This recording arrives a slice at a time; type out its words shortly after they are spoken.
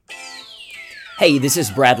Hey, this is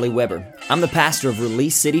Bradley Weber. I'm the pastor of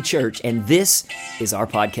Release City Church, and this is our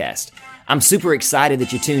podcast. I'm super excited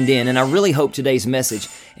that you tuned in, and I really hope today's message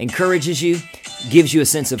encourages you, gives you a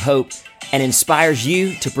sense of hope, and inspires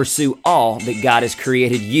you to pursue all that God has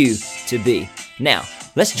created you to be. Now,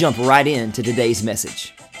 let's jump right into today's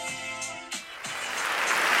message.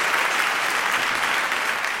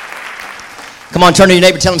 Come on, turn to your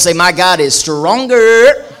neighbor, tell him, say, my God is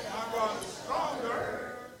stronger.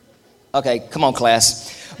 Okay, come on,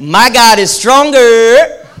 class. My God is stronger.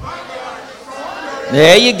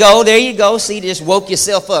 There you go. See, you just woke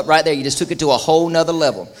yourself up right there. You just took it to a whole nother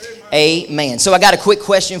level. Amen. So I got a quick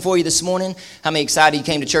question for you this morning. How many excited you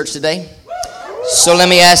came to church today? So let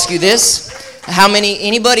me ask you this.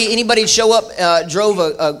 Anybody show up, drove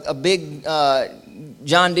a big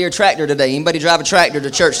John Deere tractor today? Anybody drive a tractor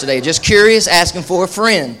to church today? Just curious, asking for a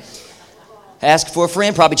friend. Ask for a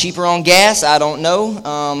friend, probably cheaper on gas, I don't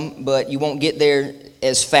know, but you won't get there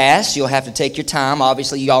as fast. You'll have to take your time.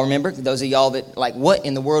 Obviously, y'all remember, those of y'all that like, what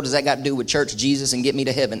in the world does that got to do with church, Jesus, and get me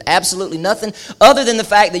to heaven? Absolutely nothing other than the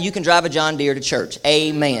fact that you can drive a John Deere to church.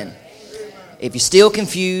 Amen. If you're still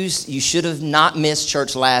confused, you should have not missed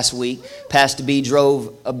church last week. Pastor B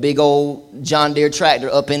drove a big old John Deere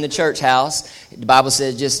tractor up in the church house. The Bible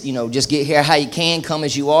says just get here how you can, come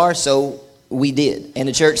as you are, so we did. And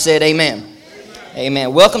the church said amen.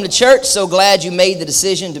 Amen. Welcome to church. So glad you made the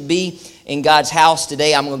decision to be in God's house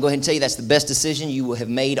today. I'm going to go ahead and tell you that's the best decision you will have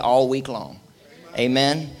made all week long.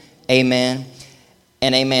 Amen. Amen.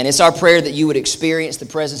 And amen. It's our prayer that you would experience the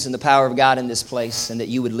presence and the power of God in this place and that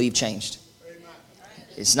you would leave changed.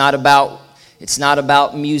 It's not about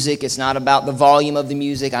music. It's not about the volume of the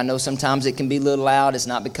music. I know sometimes it can be a little loud. It's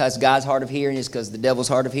not because God's hard of hearing. It's because the devil's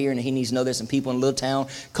hard of hearing. And he needs to know there's some people in a little town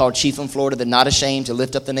called Chiefland, Florida, that are not ashamed to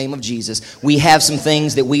lift up the name of Jesus. We have some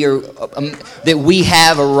things that we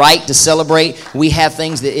have a right to celebrate. We have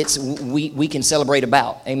things that we can celebrate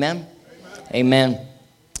about. Amen? Amen.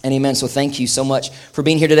 And amen. So thank you so much for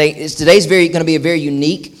being here today. Today's going to be a very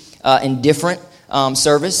unique and different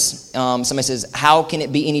service. Somebody says, how can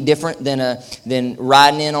it be any different than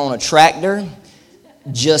riding in on a tractor?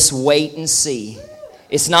 Just wait and see.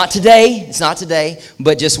 It's not today,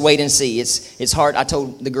 but just wait and see. It's hard. I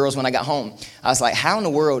told the girls when I got home, I was like, how in the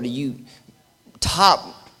world do you top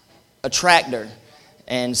a tractor?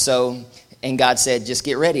 And God said, just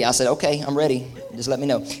get ready. I said, okay, I'm ready. Just let me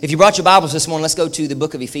know. If you brought your Bibles this morning, let's go to the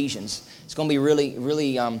book of Ephesians. It's going to be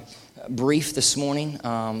really brief this morning.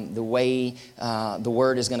 The way the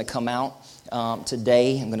word is going to come out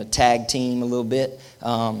today. I'm going to tag team a little bit.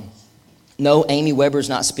 No, Amy Weber is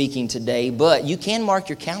not speaking today, but you can mark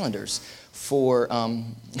your calendars for...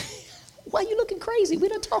 why are you looking crazy? We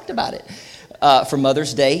done talked about it. For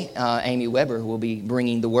Mother's Day, Amy Weber will be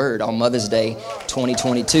bringing the word on Mother's Day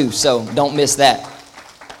 2022, so don't miss that.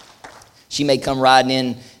 She may come riding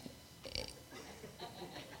in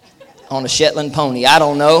on a Shetland pony. I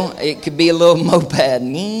don't know. It could be a little moped.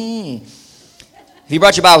 If you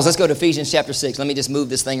brought your Bibles, let's go to Ephesians chapter 6. Let me just move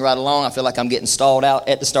this thing right along. I feel like I'm getting stalled out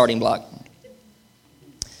at the starting block.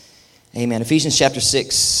 Amen. Ephesians chapter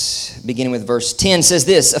 6, beginning with verse 10, says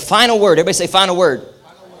this, a final word. Everybody say final word.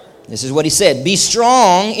 This is what he said. Be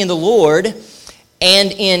strong in the Lord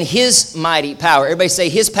and in his mighty power. Everybody say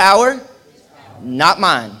his power, not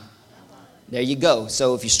mine. There you go.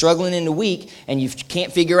 So if you're struggling in the week and you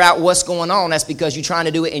can't figure out what's going on, that's because you're trying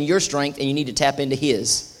to do it in your strength and you need to tap into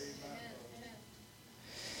his.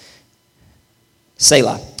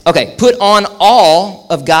 Selah. Okay, put on all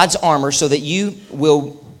of God's armor so that you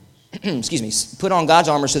will, put on God's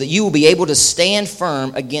armor so that you will be able to stand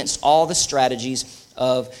firm against all the strategies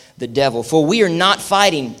of the devil. For we are not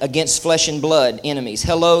fighting against flesh and blood enemies.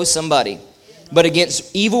 Hello, somebody. But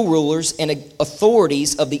against evil rulers and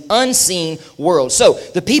authorities of the unseen world. So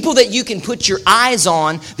the people that you can put your eyes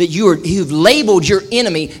on, that you've labeled your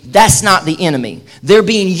enemy, that's not the enemy. They're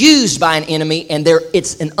being used by an enemy, and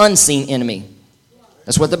it's an unseen enemy.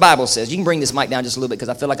 That's what the Bible says. You can bring this mic down just a little bit because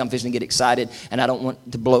I feel like I'm fixing to get excited, and I don't want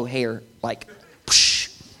to blow hair like,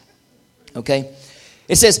 whoosh. Okay?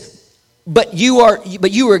 It says, But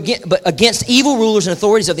against evil rulers and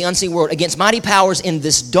authorities of the unseen world, against mighty powers in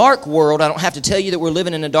this dark world. I don't have to tell you that we're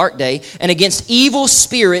living in a dark day. And against evil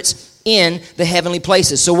spirits in the heavenly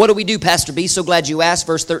places. So what do we do, Pastor B? So glad you asked.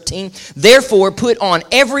 Verse 13. Therefore, put on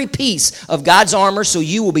every piece of God's armor so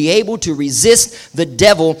you will be able to resist the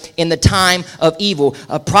devil in the time of evil.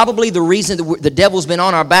 Probably the reason the devil's been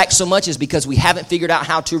on our back so much is because we haven't figured out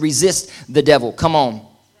how to resist the devil. Come on.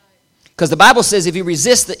 Because the Bible says if you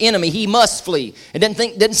resist the enemy, he must flee. It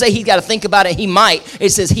doesn't say he's got to think about it, he might.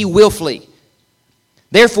 It says he will flee.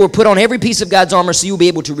 Therefore, put on every piece of God's armor so you'll be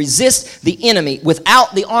able to resist the enemy.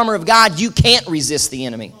 Without the armor of God, you can't resist the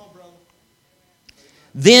enemy.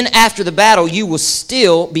 Then after the battle, you will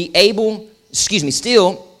still be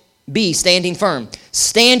standing firm.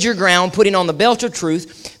 Stand your ground, putting on the belt of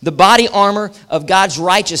truth, the body armor of God's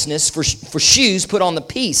righteousness. For shoes, put on the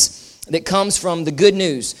peace that comes from the good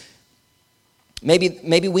news.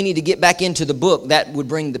 Maybe we need to get back into the book that would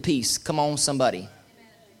bring the peace. Come on, somebody.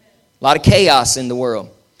 A lot of chaos in the world.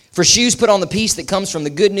 For shoes, put on the peace that comes from the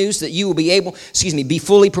good news, that you will be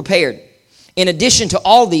fully prepared. In addition to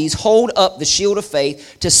all these, hold up the shield of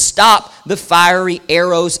faith to stop the fiery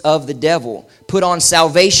arrows of the devil. Put on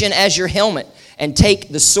salvation as your helmet and take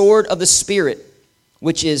the sword of the Spirit,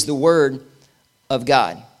 which is the word of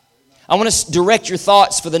God. I want to direct your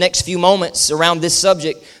thoughts for the next few moments around this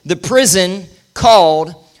subject. The prison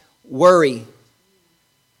called worry.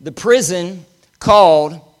 The prison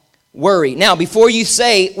called worry. Now, before you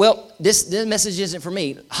say, well, this message isn't for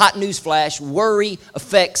me. Hot news flash, worry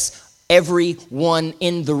affects everyone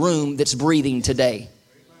in the room that's breathing today.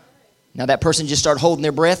 Now, that person just started holding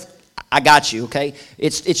their breath. I got you, okay?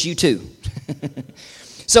 It's you too.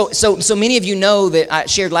 So many of you know that I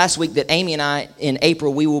shared last week that Amy and I, in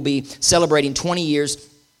April, we will be celebrating 20 years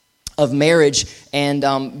of marriage,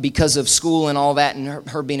 and because of school and all that, and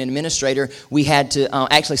her being an administrator, we had to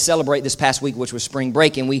actually celebrate this past week, which was spring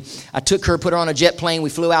break. And I took her, put her on a jet plane. We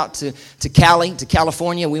flew out to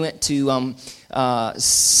California. We went to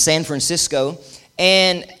San Francisco,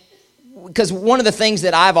 and because one of the things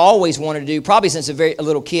that I've always wanted to do, probably since a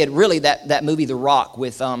little kid, really that movie The Rock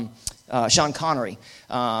with Sean Connery,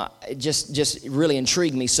 just really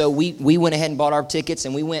intrigued me. So we went ahead and bought our tickets,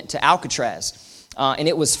 and we went to Alcatraz. And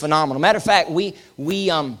it was phenomenal. Matter of fact, we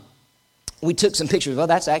took some pictures. Well,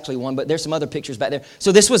 that's actually one, but there's some other pictures back there.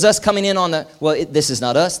 So this was us coming in on this is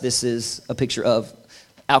not us. This is a picture of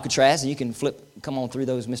Alcatraz, and you can come on through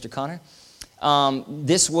those, Mr. Connor.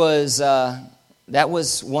 That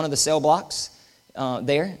was one of the cell blocks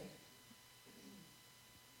there.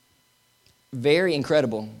 Very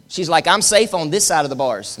incredible. She's like, I'm safe on this side of the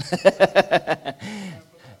bars.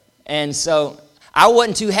 And so I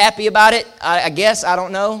wasn't too happy about it. I guess, I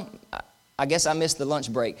don't know. I guess I missed the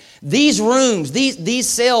lunch break. These rooms, these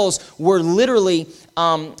cells were literally,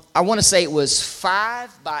 I want to say it was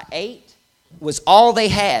 5 by 8 was all they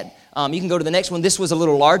had. You can go to the next one. This was a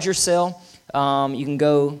little larger cell. You can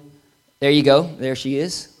go, there you go. There she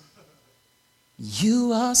is.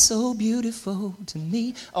 You are so beautiful to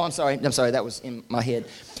me. Oh, I'm sorry. That was in my head.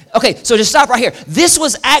 Okay, so just stop right here. This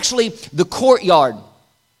was actually the courtyard.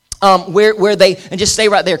 Where they, and just stay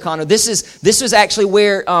right there, Connor. This was actually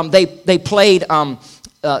where they played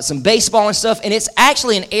some baseball and stuff, and it's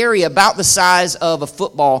actually an area about the size of a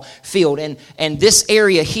football field. And this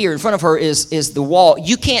area here in front of her is the wall.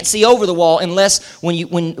 You can't see over the wall unless when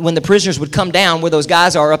the prisoners would come down, where those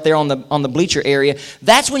guys are up there on the bleacher area.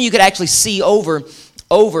 That's when you could actually see over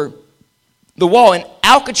the wall. And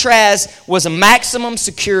Alcatraz was a maximum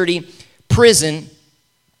security prison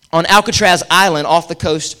on Alcatraz Island off the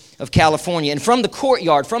coast of California. And from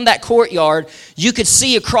that courtyard, you could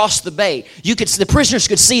see across the bay. The prisoners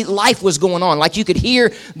could see life was going on. Like you could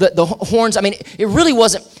hear the horns. I mean, it really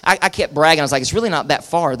wasn't, I kept bragging. I was like, it's really not that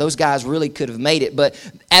far. Those guys really could have made it. But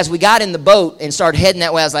as we got in the boat and started heading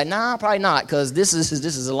that way, I was like, nah, probably not, because this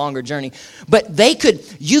is a longer journey. But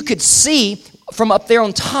you could see from up there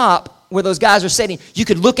on top where those guys are sitting, you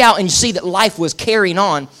could look out and see that life was carrying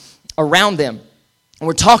on around them. And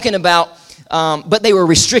we're talking about, but they were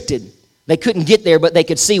restricted. They couldn't get there, but they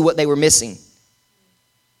could see what they were missing.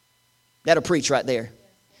 That'll preach right there.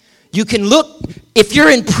 You can look, if you're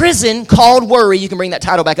in prison called worry, you can bring that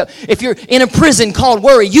title back up. If you're in a prison called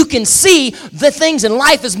worry, you can see the things in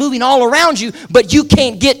life is moving all around you, but you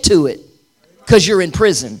can't get to it because you're in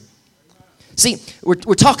prison. See,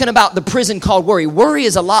 we're talking about the prison called worry. Worry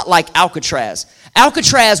is a lot like Alcatraz.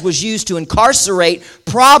 Alcatraz was used to incarcerate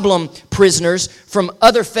problem prisoners from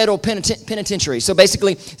other federal penitentiaries. So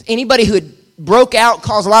basically, anybody who had broke out,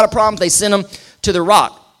 caused a lot of problems, they sent them to the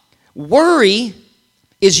Rock. Worry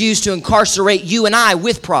is used to incarcerate you and I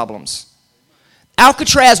with problems.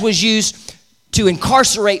 Alcatraz was used to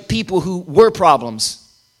incarcerate people who were problems.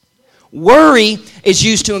 Worry is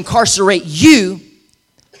used to incarcerate you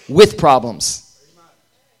with problems.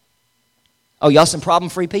 Oh, y'all some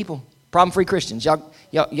problem-free people. Problem-free Christians. Y'all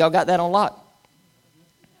got that on lock.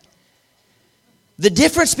 The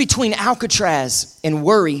difference between Alcatraz and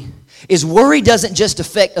worry is worry doesn't just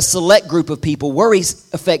affect a select group of people. Worry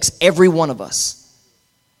affects every one of us.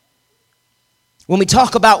 When we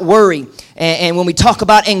talk about worry and when we talk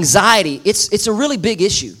about anxiety, it's a really big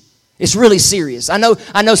issue. It's really serious. I know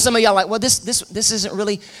some of y'all are like, well, this isn't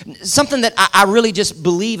really something that I really just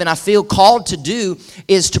believe and I feel called to do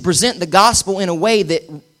is to present the gospel in a way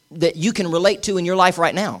that you can relate to in your life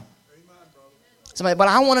right now. Somebody, but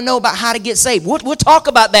I want to know about how to get saved. We'll talk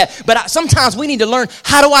about that. But sometimes we need to learn,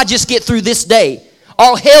 how do I just get through this day?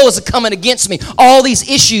 All hell is coming against me. All these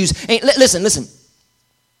issues. And listen.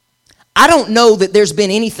 I don't know that there's been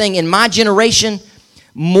anything in my generation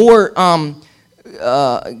more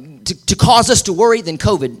to cause us to worry than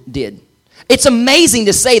COVID did. It's amazing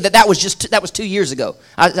to say that was 2 years ago.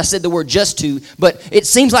 I said the word just two, but it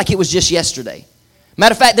seems like it was just yesterday.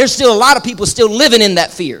 Matter of fact, there's still a lot of people still living in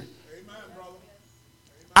that fear.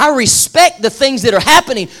 I respect the things that are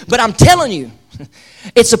happening, but I'm telling you,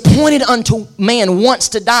 it's appointed unto man once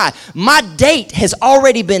to die. My date has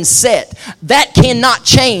already been set. That cannot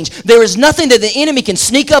change. There is nothing that the enemy can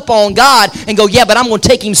sneak up on God and go, yeah, but I'm going to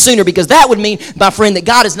take him sooner, because that would mean, my friend, that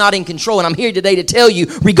God is not in control. And I'm here today to tell you,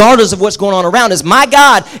 regardless of what's going on around us, my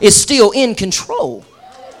God is still in control.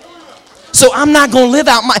 So I'm not going to live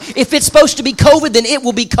out if it's supposed to be COVID, then it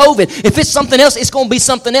will be COVID. If it's something else, it's going to be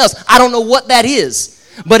something else. I don't know what that is.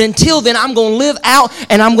 But until then, I'm going to live out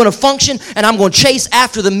and I'm going to function and I'm going to chase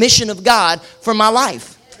after the mission of God for my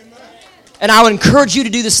life. And I would encourage you to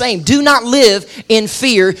do the same. Do not live in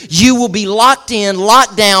fear. You will be locked in,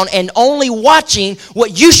 locked down, and only watching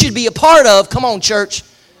what you should be a part of. Come on, church.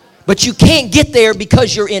 But you can't get there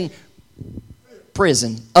because you're in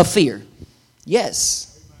prison of fear.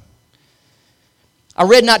 Yes. I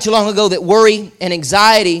read not too long ago that worry and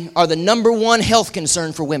anxiety are the number one health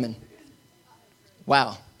concern for women.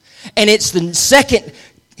 Wow. And it's the second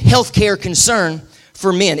healthcare concern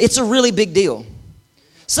for men. It's a really big deal.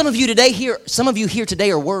 Some of you here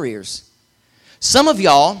today are worriers. Some of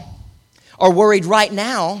y'all are worried right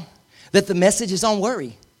now that the message is on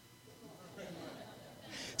worry.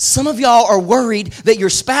 Some of y'all are worried that your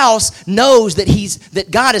spouse knows that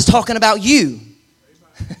God is talking about you.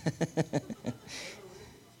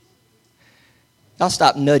 I'll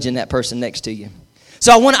stop nudging that person next to you.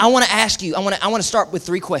 So I want to ask you. I want to start with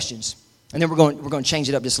 3 questions, and then we're going to change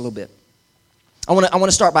it up just a little bit. I want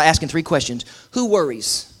to start by asking 3 questions. Who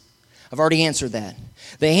worries? I've already answered that.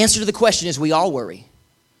 The answer to the question is we all worry,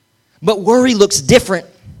 but worry looks different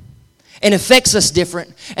and affects us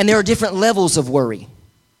different, and there are different levels of worry.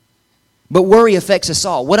 But worry affects us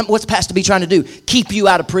all. What's Pastor B trying to do? Keep you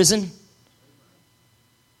out of prison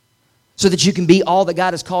so that you can be all that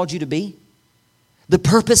God has called you to be? The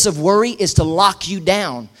purpose of worry is to lock you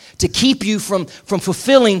down, to keep you from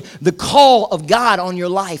fulfilling the call of God on your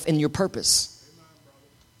life and your purpose.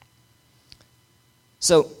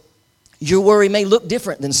 So, your worry may look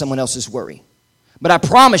different than someone else's worry. But I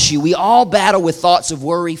promise you, we all battle with thoughts of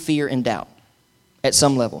worry, fear, and doubt at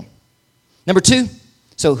some level. Number 2,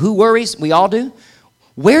 so who worries? We all do.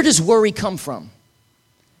 Where does worry come from?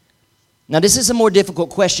 Now, this is a more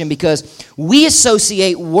difficult question because we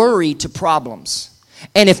associate worry to problems.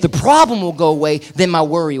 And if the problem will go away, then my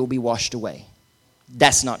worry will be washed away.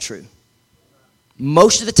 That's not true.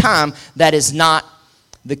 Most of the time, that is not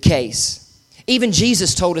the case. Even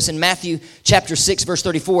Jesus told us in Matthew chapter 6, verse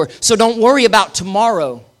 34, so don't worry about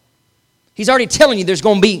tomorrow. He's already telling you there's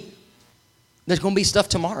going to be stuff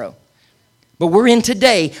tomorrow. But we're in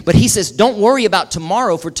today. But he says, don't worry about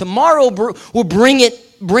tomorrow, for tomorrow will bring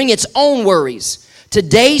its own worries.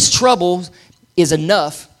 Today's trouble is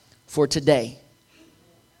enough for today.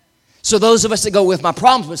 So those of us that go, with my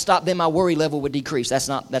problems would stop, then my worry level would decrease. That's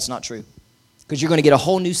not true. Because you're going to get a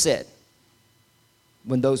whole new set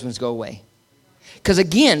when those ones go away. Because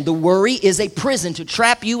again, the worry is a prison to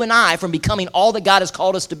trap you and I from becoming all that God has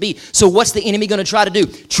called us to be. So what's the enemy going to try to do?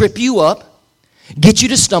 Trip you up, get you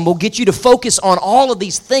to stumble, get you to focus on all of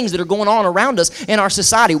these things that are going on around us in our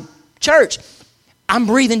society. Church, I'm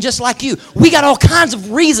breathing just like you. We got all kinds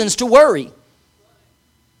of reasons to worry.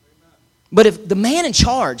 But if the man in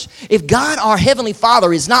charge, if God, our Heavenly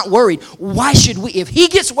Father, is not worried, why should we? If he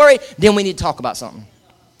gets worried, then we need to talk about something.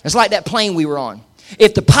 It's like that plane we were on.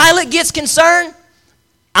 If the pilot gets concerned,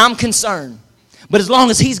 I'm concerned. But as long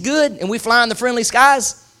as he's good and we fly in the friendly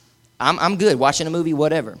skies, I'm good, watching a movie,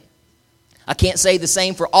 whatever. I can't say the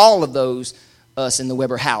same for all of those, us in the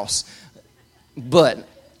Weber house. But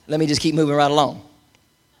let me just keep moving right along.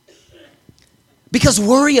 Because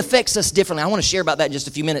worry affects us differently. I want to share about that in just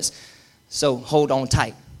a few minutes. So hold on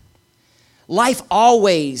tight. Life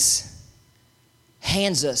always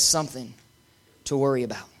hands us something to worry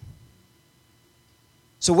about.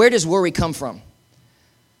 So where does worry come from?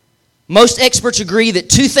 Most experts agree that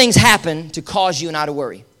 2 things happen to cause you and I to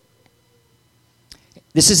worry.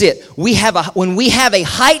 This is it. When we have a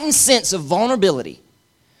heightened sense of vulnerability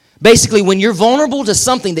Basically, when you're vulnerable to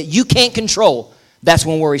something that you can't control, that's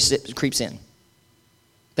when worry creeps in.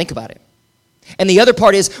 Think about it. And the other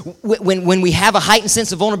part is when we have a heightened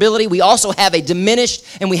sense of vulnerability, we also have a diminished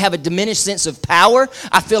sense of power.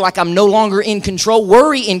 I feel like I'm no longer in control.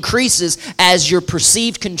 Worry increases as your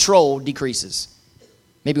perceived control decreases.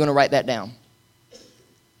 Maybe you want to write that down.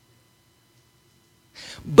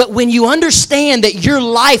 But when you understand that your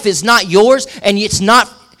life is not yours and it's not,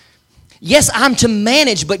 yes, I'm to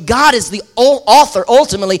manage, but God is the author,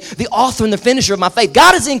 ultimately, the author and the finisher of my faith.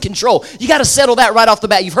 God is in control. You got to settle that right off the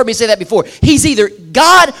bat. You've heard me say that before. He's either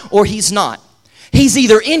God or He's not. He's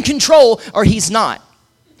either in control or He's not.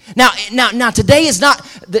 Now, today is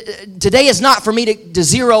not for me to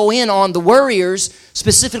zero in on the worriers,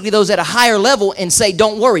 specifically those at a higher level, and say,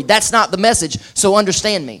 don't worry. That's not the message, so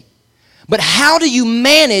understand me. But how do you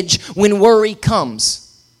manage when worry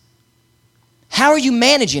comes? How are you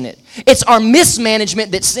managing it? It's our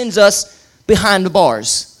mismanagement that sends us behind the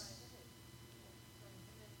bars.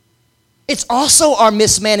 It's also our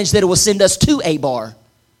mismanagement that will send us to a bar.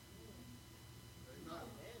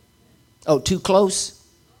 Oh, too close?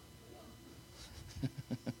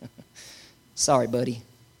 Sorry, buddy.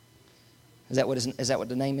 Is that what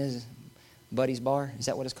the name is? Buddy's Bar? Is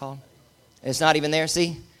that what it's called? It's not even there,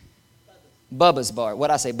 see? Bubba's Bar.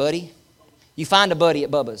 What'd I say, buddy? You find a buddy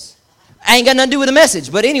at Bubba's. I ain't got nothing to do with the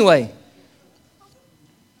message, but anyway.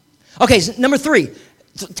 Okay, so number 3.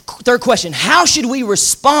 Third question. How should we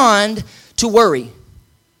respond to worry?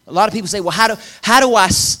 A lot of people say, well, how do I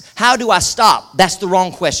stop? That's the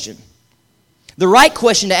wrong question. The right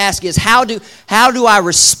question to ask is, how do I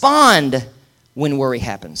respond when worry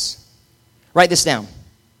happens? Write this down.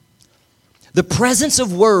 The presence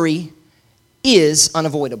of worry is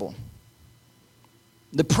unavoidable.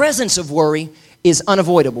 The presence of worry is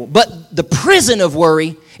unavoidable, but the prison of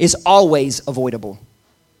worry is always avoidable.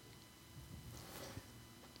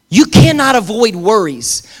 You cannot avoid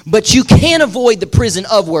worries, but you can avoid the prison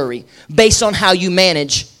of worry based on how you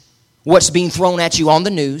manage what's being thrown at you on the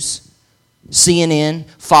news, CNN,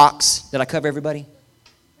 Fox. Did I cover everybody?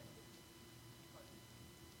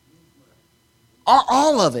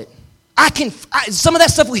 All of it. Some of that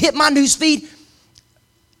stuff will hit my news feed,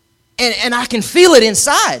 and I can feel it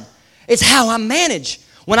inside. It's how I manage.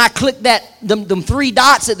 When I click them 3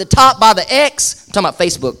 dots at the top by the X, I'm talking about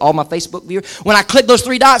Facebook, all my Facebook viewers. When I click those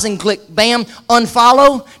 3 dots and click, bam,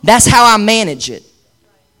 unfollow, that's how I manage it.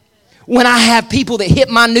 When I have people that hit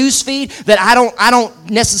my news feed that I don't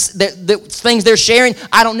necessarily, the things they're sharing,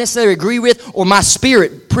 I don't necessarily agree with, or my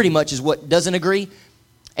spirit pretty much is what doesn't agree.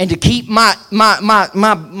 And to keep my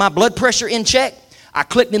blood pressure in check, I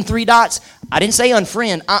clicked in 3 dots. I didn't say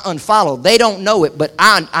unfriend, I unfollow. They don't know it, but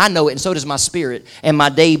I know it, and so does my spirit. And my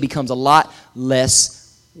day becomes a lot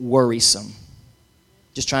less worrisome.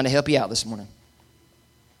 Just trying to help you out this morning.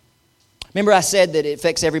 Remember I said that it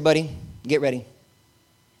affects everybody? Get ready.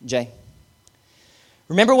 Jay.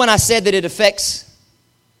 Remember when I said that it affects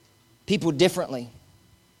people differently?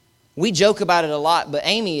 We joke about it a lot, but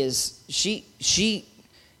Amy she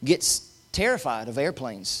gets terrified of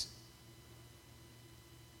airplanes.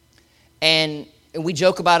 And we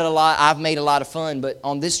joke about it a lot. I've made a lot of fun, but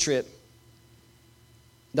on this trip,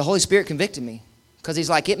 the Holy Spirit convicted me. Because He's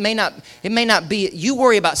like, it may not be, you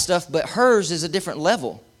worry about stuff, but hers is a different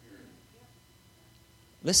level.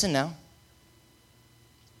 Listen now.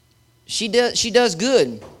 She does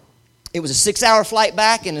good. It was a 6-hour flight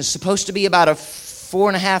back, and it's supposed to be about a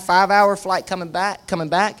 4.5, 5-hour flight coming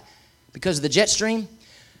back because of the jet stream.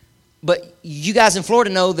 But you guys in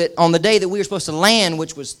Florida know that on the day that we were supposed to land,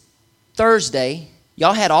 which was Thursday,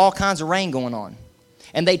 y'all had all kinds of rain going on.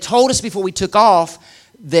 And they told us before we took off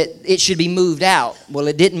that it should be moved out. Well,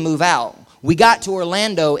 it didn't move out. We got to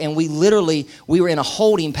Orlando, and we were in a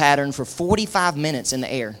holding pattern for 45 minutes in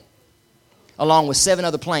the air, along with 7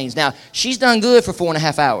 other planes. Now, she's done good for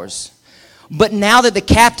 4.5 hours. But now that the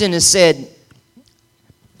captain has said,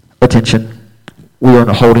 attention, we are in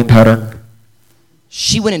a holding pattern,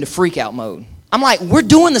 she went into freak out mode. I'm like, we're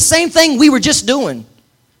doing the same thing we were just doing,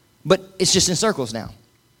 but it's just in circles now.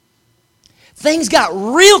 Things got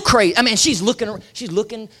real crazy. I mean, she's looking, I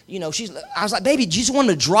was like, baby, do you just want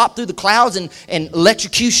to drop through the clouds and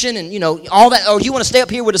electrocution and, all that? Or do you want to stay up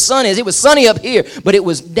here where the sun is? It was sunny up here, but it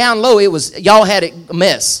was down low. Y'all had it a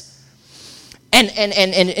mess.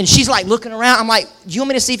 And she's like looking around. I'm like, do you want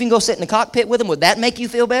me to see if you can go sit in the cockpit with him? Would that make you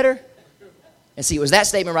feel better? And see, it was that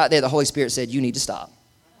statement right there. The Holy Spirit said, you need to stop.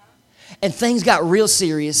 And things got real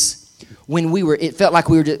serious when it felt like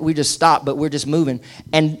we just stopped, but we're just moving.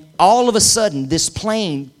 And all of a sudden, this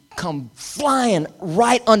plane come flying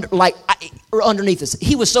right under, like underneath us.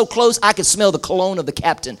 He was so close, I could smell the cologne of the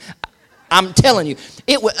captain. I'm telling you,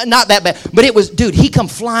 it was not that bad, but it was, dude, he come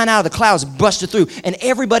flying out of the clouds, busted through, and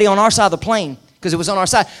everybody on our side of the plane, because it was on our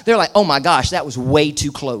side, they're like, oh my gosh, that was way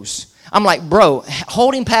too close. I'm like, bro,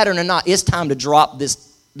 holding pattern or not, it's time to drop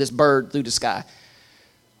this bird through the sky.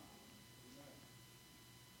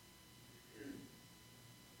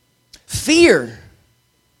 Fear,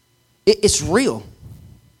 it's real,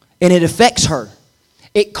 and it affects her.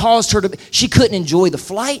 It caused her she couldn't enjoy the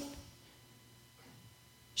flight.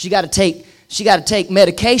 She got to take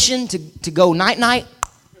medication to go night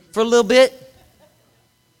for a little bit.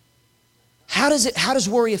 How does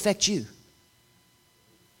worry affect you?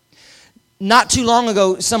 Not too long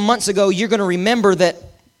ago, some months ago, you're going to remember that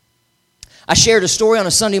I shared a story on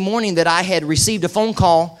a Sunday morning that I had received a phone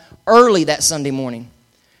call early that Sunday morning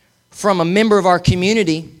from a member of our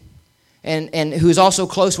community and who's also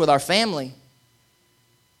close with our family.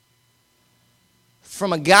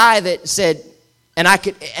 From a guy that said, and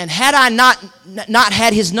had I not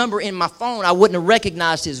had his number in my phone, I wouldn't have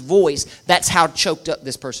recognized his voice. That's how choked up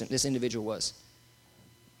this individual was.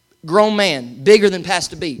 Grown man, bigger than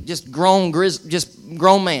Pastor B, just grown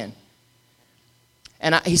man.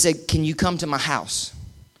 And he said, "Can you come to my house?"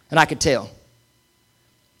 And I could tell.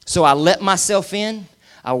 So I let myself in.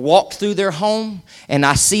 I walked through their home, and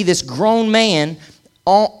I see this grown man,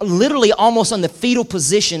 literally almost on the fetal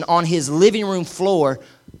position on his living room floor,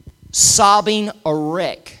 sobbing a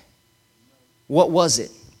wreck. What was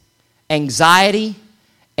it? Anxiety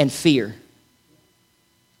and fear.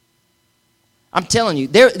 I'm telling you,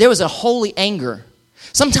 there was a holy anger.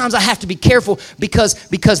 Sometimes I have to be careful because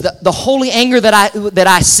the holy anger that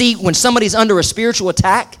I see when somebody's under a spiritual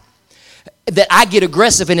attack, that I get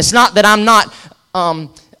aggressive. And it's not that I'm not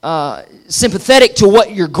sympathetic to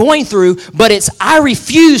what you're going through, but it's I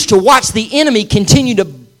refuse to watch the enemy continue to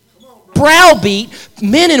browbeat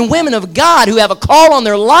men and women of God who have a call on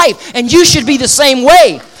their life. And you should be the same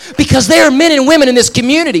way. Because there are men and women in this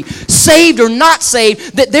community, saved or not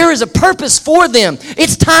saved, that there is a purpose for them.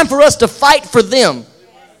 It's time for us to fight for them.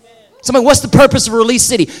 Somebody, what's the purpose of Release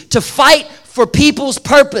City? To fight for people's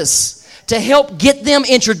purpose. To help get them,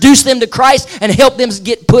 introduce them to Christ, and help them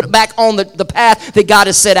get put back on the path that God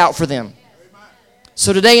has set out for them.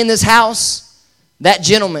 So today in this house, that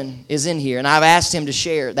gentleman is in here, and I've asked him to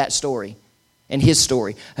share that story and his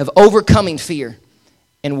story of overcoming fear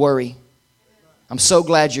and worry. I'm so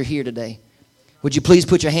glad you're here today. Would you please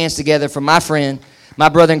put your hands together for my friend, my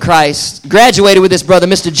brother in Christ, graduated with this brother,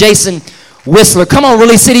 Mr. Jason Whistler. Come on,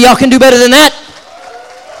 Release City, y'all can do better than that.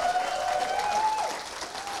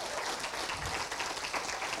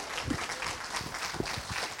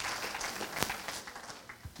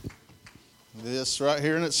 This right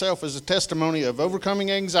here in itself is a testimony of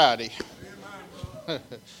overcoming anxiety.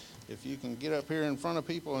 If you can get up here in front of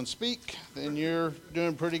people and speak, then you're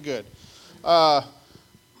doing pretty good.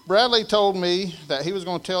 Bradley told me that he was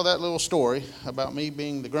going to tell that little story about me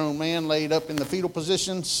being the grown man laid up in the fetal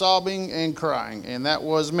position, sobbing and crying, and that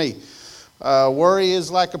was me. Worry is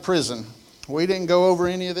like a prison. We didn't go over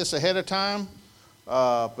any of this ahead of time,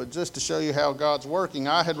 but just to show you how God's working,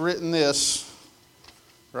 I had written this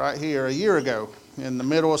right here a year ago in the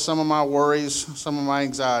middle of some of my worries, some of my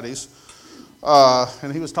anxieties.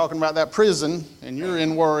 And he was talking about that prison, and you're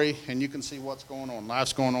in worry, and you can see what's going on.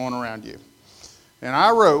 Life's going on around you. And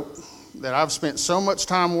I wrote that I've spent so much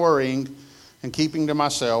time worrying and keeping to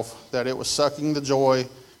myself that it was sucking the joy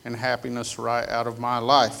and happiness right out of my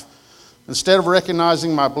life. Instead of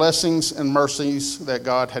recognizing my blessings and mercies that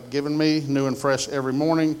God had given me new and fresh every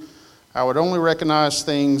morning, I would only recognize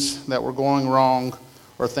things that were going wrong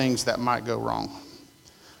or things that might go wrong.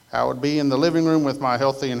 I would be in the living room with my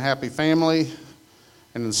healthy and happy family,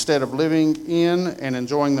 and instead of living in and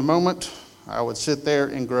enjoying the moment, I would sit there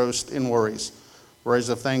engrossed in worries. Worries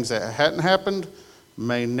of things that hadn't happened,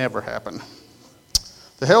 may never happen.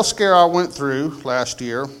 The health scare I went through last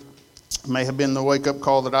year may have been the wake-up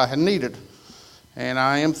call that I had needed, and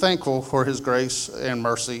I am thankful for His grace and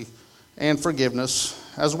mercy and forgiveness,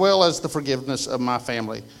 as well as the forgiveness of my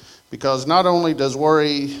family. Because not only does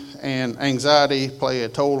worry and anxiety play a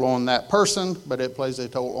toll on that person, but it plays a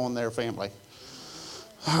toll on their family.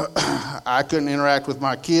 I couldn't interact with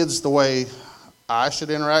my kids the way I should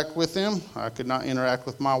interact with them. I could not interact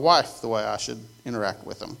with my wife the way I should interact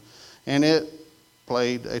with them. And it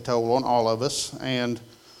played a toll on all of us. And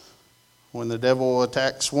when the devil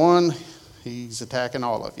attacks one, he's attacking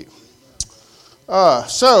all of you.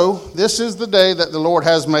 So this is the day that the Lord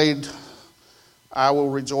has made. I will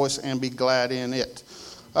rejoice and be glad in it.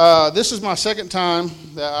 This is my second time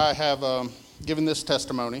that I have given this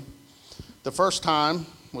testimony. The first time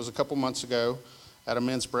was a couple months ago at a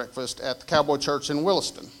men's breakfast at the Cowboy Church in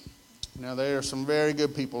Williston. Now, there are some very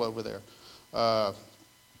good people over there. I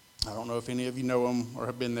don't know if any of you know them or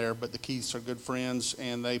have been there, but the Keiths are good friends,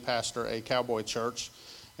 and they pastor a cowboy church,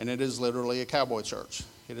 and it is literally a cowboy church.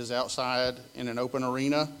 It is outside in an open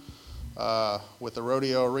arena with the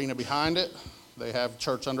rodeo arena behind it. They have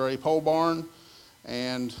church under a pole barn,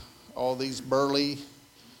 and all these burly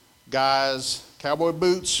guys, cowboy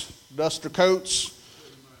boots, duster coats,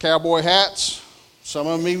 cowboy hats. Some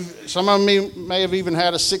of them may have even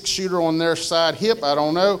had a 6-shooter on their side hip, I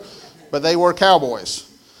don't know, but they were cowboys.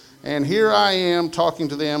 And here I am talking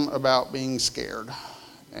to them about being scared.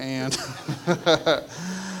 And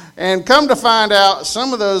and come to find out,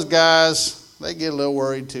 some of those guys, they get a little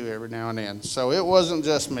worried too every now and then. So it wasn't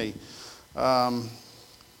just me. I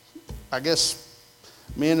guess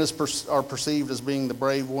men are perceived as being the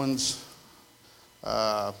brave ones,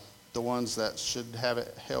 the ones that should have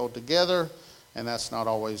it held together, and that's not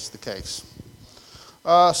always the case.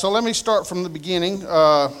 So let me start from the beginning.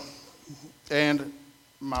 And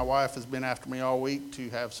my wife has been after me all week to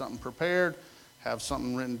have something prepared, have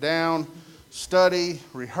something written down, study,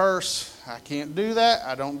 rehearse. I can't do that.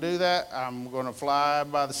 I don't do that. I'm going to fly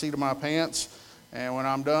by the seat of my pants. And when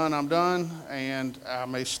I'm done, I'm done. And I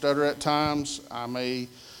may stutter at times. I may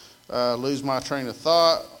lose my train of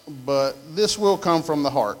thought. But this will come from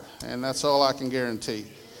the heart. And that's all I can guarantee.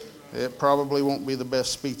 It probably won't be the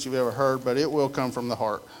best speech you've ever heard, but it will come from the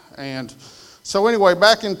heart. And so anyway,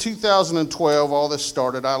 back in 2012, all this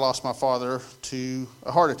started. I lost my father to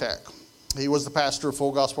a heart attack. He was the pastor of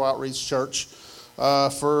Full Gospel Outreach Church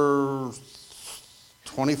for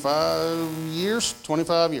 25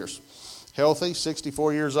 years. Healthy,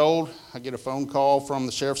 64 years old. I get a phone call from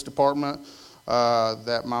the sheriff's department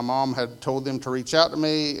that my mom had told them to reach out to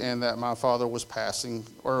me and that my father was having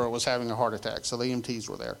a heart attack. So the EMTs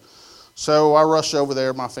were there. So I rush over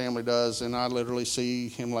there, my family does, and I literally see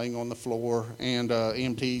him laying on the floor and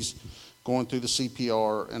EMTs going through the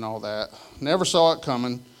CPR and all that. Never saw it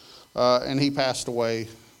coming, and he passed away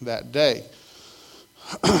that day.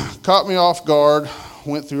 Caught me off guard,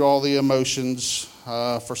 went through all the emotions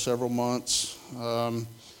for several months.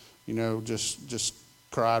 Just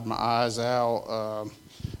cried my eyes out.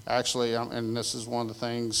 Actually, and this is one of the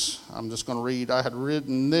things I'm just going to read. I had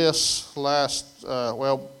written this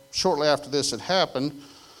shortly after this had happened,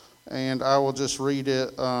 and I will just read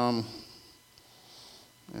it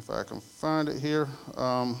if I can find it here,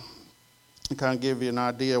 and kind of give you an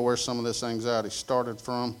idea where some of this anxiety started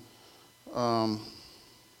from.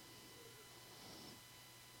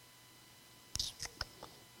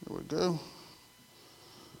 Here we go.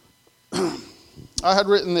 I had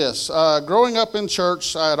written this. Growing up in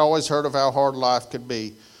church, I had always heard of how hard life could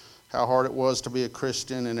be, how hard it was to be a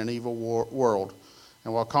Christian in an evil world.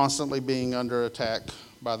 And while constantly being under attack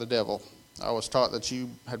by the devil, I was taught that you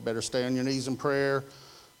had better stay on your knees in prayer,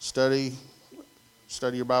 study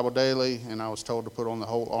your Bible daily, and I was told to put on the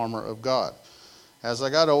whole armor of God. As I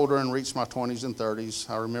got older and reached my 20s and 30s,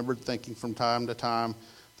 I remembered thinking from time to time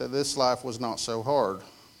that this life was not so hard.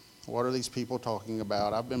 What are these people talking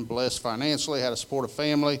about? I've been blessed financially, had a supportive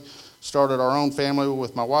family, started our own family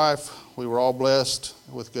with my wife. We were all blessed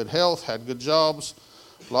with good health, had good jobs.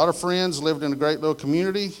 A lot of friends, lived in a great little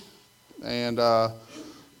community, and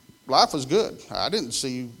life was good. I didn't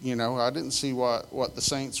see what the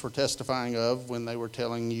saints were testifying of when they were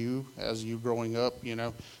telling you, as you growing up,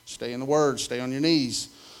 stay in the Word, stay on your knees.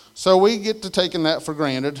 So we get to taking that for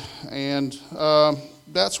granted, and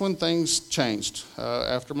that's when things changed.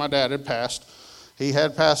 After my dad had passed, he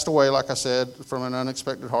had passed away, like I said, from an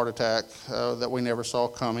unexpected heart attack that we never saw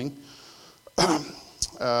coming.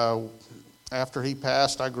 After he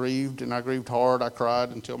passed, I grieved, and I grieved hard. I cried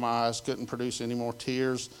until my eyes couldn't produce any more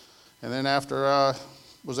tears. And then after I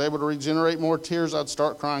was able to regenerate more tears, I'd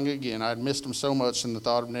start crying again. I'd missed him so much, and the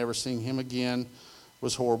thought of never seeing him again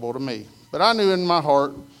was horrible to me. But I knew in my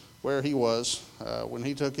heart where he was. When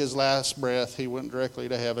he took his last breath, he went directly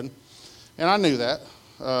to heaven. And I knew that.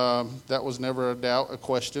 That was never a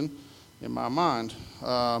question in my mind.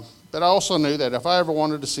 But I also knew that if I ever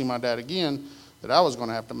wanted to see my dad again, that I was going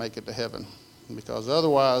to have to make it to heaven, because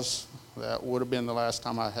otherwise that would have been the last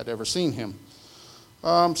time I had ever seen him.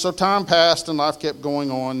 So time passed and life kept going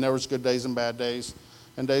on. There was good days and bad days,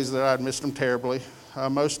 and days that I'd missed him terribly.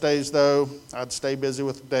 Most days, though, I'd stay busy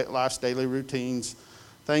with life's daily routines.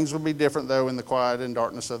 Things would be different, though, in the quiet and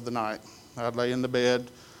darkness of the night. I'd lay in the bed.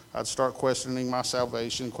 I'd start questioning my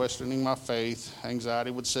salvation, questioning my faith.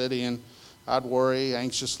 Anxiety would set in. I'd worry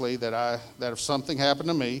anxiously that if something happened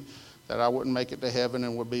to me, that I wouldn't make it to heaven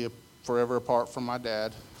and would be forever apart from my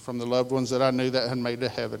dad, from the loved ones that I knew that had made it to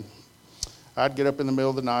heaven. I'd get up in the middle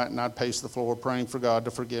of the night and I'd pace the floor praying for God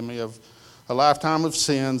to forgive me of a lifetime of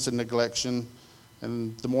sins and neglection.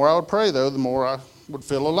 And the more I would pray, though, the more I would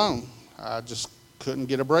feel alone. I just couldn't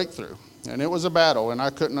get a breakthrough. And it was a battle, and I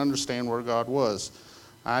couldn't understand where God was.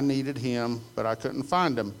 I needed him, but I couldn't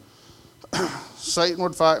find him. Satan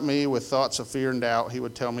would fight me with thoughts of fear and doubt. He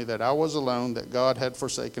would tell me that I was alone, that God had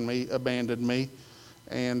forsaken me, abandoned me,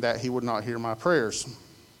 and that he would not hear my prayers.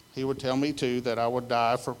 He would tell me, too, that I would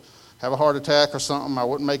die, have a heart attack or something. I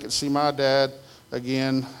wouldn't make it to see my dad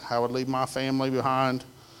again. I would leave my family behind.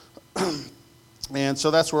 And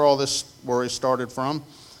so that's where all this worry started from.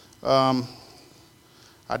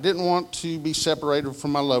 I didn't want to be separated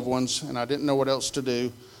from my loved ones, and I didn't know what else to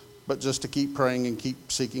do but just to keep praying and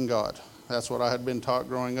keep seeking God. That's what I had been taught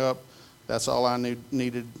growing up. That's all I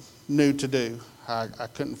knew to do. I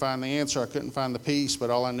couldn't find the answer. I couldn't find the peace, but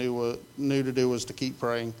all I knew to do was to keep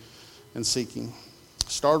praying and seeking.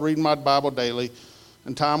 Started reading my Bible daily,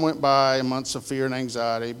 and time went by, months of fear and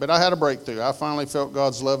anxiety, but I had a breakthrough. I finally felt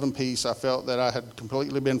God's love and peace. I felt that I had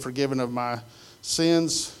completely been forgiven of my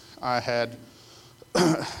sins. I had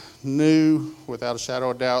knew without a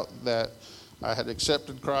shadow of doubt that I had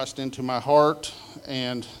accepted Christ into my heart,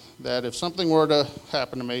 and that if something were to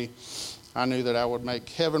happen to me, I knew that I would make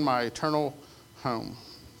heaven my eternal home.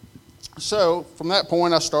 So from that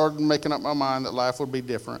point, I started making up my mind that life would be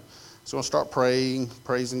different. So I start praying,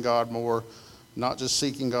 praising God more, not just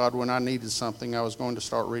seeking God when I needed something. I was going to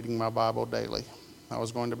start reading my Bible daily. I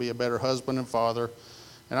was going to be a better husband and father.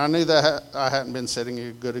 And I knew that I hadn't been setting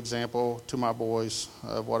a good example to my boys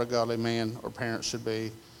of what a godly man or parent should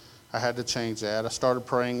be. I had to change that. I started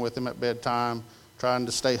praying with them at bedtime, trying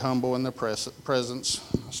to stay humble in their presence.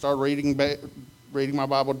 I started reading my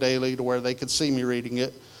Bible daily to where they could see me reading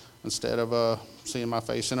it instead of seeing my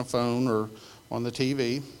face in a phone or on the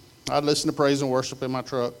TV. I'd listen to praise and worship in my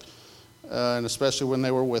truck, and especially when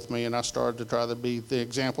they were with me, and I started to try to be the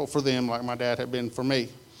example for them like my dad had been for me.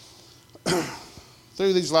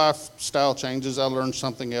 Through these lifestyle changes, I learned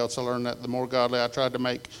something else. I learned that the more godly I tried to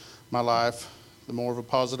make my life, the more of a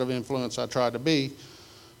positive influence I tried to be,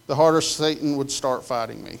 the harder Satan would start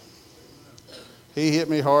fighting me. He hit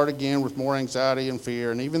me hard again with more anxiety and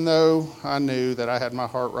fear, and even though I knew that I had my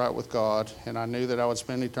heart right with God and I knew that I would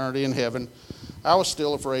spend eternity in heaven, I was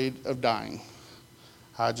still afraid of dying.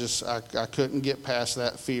 I couldn't get past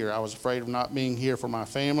that fear. I was afraid of not being here for my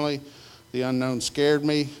family. The unknown scared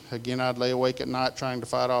me. Again, I'd lay awake at night trying to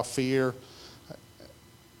fight off fear.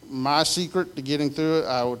 My secret to getting through it,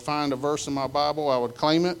 I would find a verse in my Bible, I would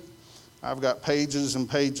claim it. I've got pages and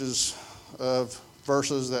pages of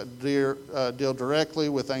verses that deal directly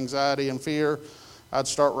with anxiety and fear. I'd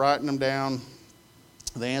start writing them down.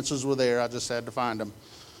 The answers were there. I just had to find them.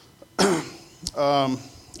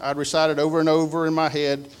 I'd recite it over and over in my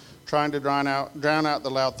head, trying to drown out the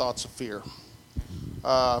loud thoughts of fear.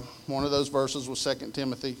 One of those verses was 2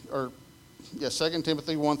 Timothy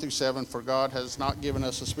 1-7. For God has not given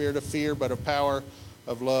us a spirit of fear, but of power,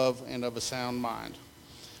 of love, and of a sound mind.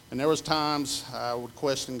 And there was times I would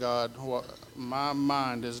question God. My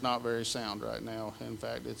mind is not very sound right now. In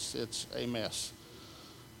fact, it's a mess.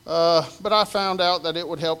 But I found out that it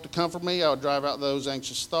would help to comfort me. I would drive out those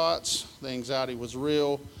anxious thoughts. The anxiety was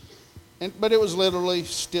real, but it was literally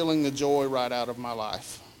stealing the joy right out of my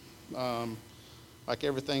life. Like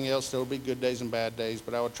everything else, there would be good days and bad days,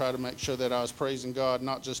 but I would try to make sure that I was praising God,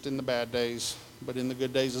 not just in the bad days, but in the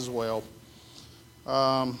good days as well.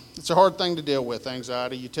 It's a hard thing to deal with,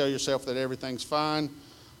 anxiety. You tell yourself that everything's fine.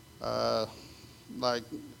 Like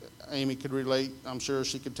Amy could relate, I'm sure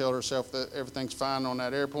she could tell herself that everything's fine on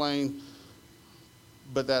that airplane,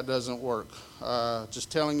 but that doesn't work.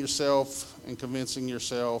 Just telling yourself and convincing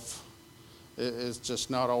yourself is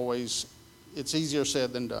just not always, it's easier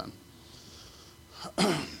said than done.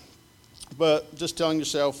 But just telling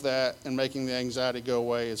yourself that and making the anxiety go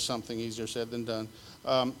away is something easier said than done.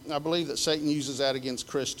 I believe that Satan uses that against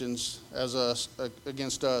Christians,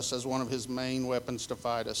 against us, as one of his main weapons to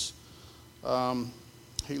fight us.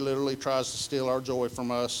 He literally tries to steal our joy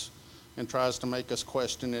from us and tries to make us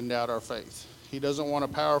question and doubt our faith. He doesn't want a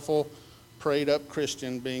powerful, prayed-up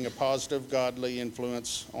Christian being a positive, godly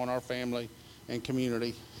influence on our family and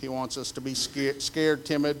community. He wants us to be scared,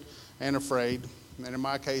 timid, and afraid. And in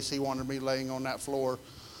my case, he wanted me laying on that floor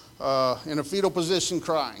in a fetal position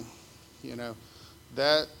crying. You know,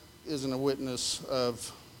 that isn't a witness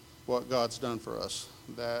of what God's done for us.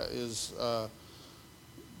 That is,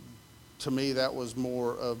 to me, that was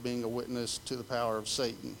more of being a witness to the power of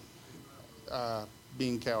Satan,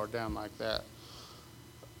 being cowered down like that.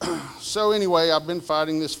 So anyway, I've been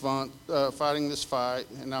fighting this fight,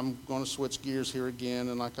 and I'm going to switch gears here again.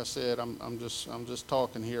 And like I said, I'm just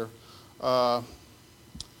talking here. I'd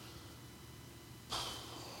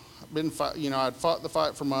fought the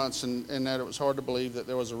fight for months, and that it was hard to believe that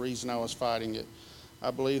there was a reason I was fighting it. I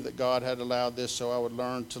believe that God had allowed this so I would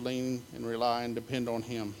learn to lean and rely and depend on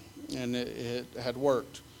Him, and it had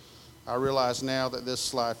worked. I realize now that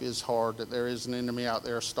this life is hard, that there is an enemy out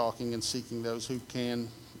there stalking and seeking those who can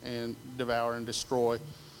and devour and destroy.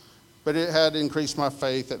 But it had increased my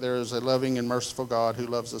faith that there is a loving and merciful God who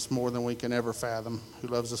loves us more than we can ever fathom, who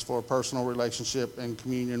loves us for a personal relationship and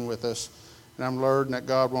communion with us. And I'm learning that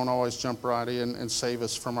God won't always jump right in and save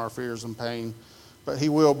us from our fears and pain, but He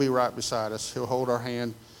will be right beside us. He'll hold our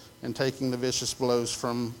hand in taking the vicious blows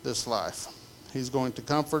from this life. He's going to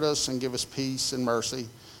comfort us and give us peace and mercy.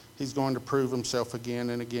 He's going to prove Himself again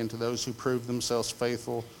and again to those who prove themselves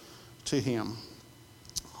faithful to Him.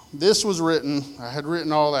 This was written, I had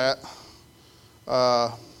written all that,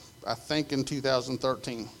 I think in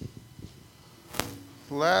 2013.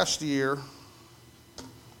 Last year,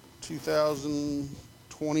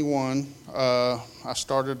 2021, I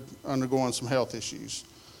started undergoing some health issues.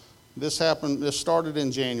 This started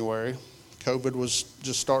in January. COVID was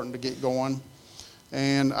just starting to get going.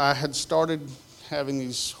 And I had started having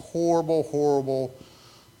these horrible,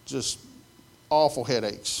 just awful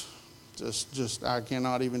headaches. Just I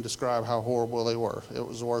cannot even describe how horrible they were. It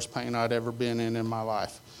was the worst pain I'd ever been in my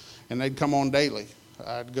life. And they'd come on daily.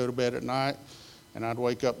 I'd go to bed at night, and I'd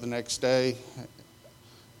wake up the next day.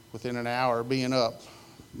 Within an hour of being up,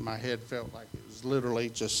 my head felt like it was literally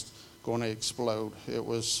just going to explode. It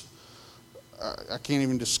was, I can't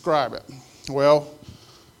even describe it. Well,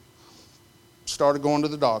 started going to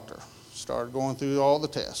the doctor. Started going through all the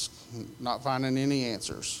tests, not finding any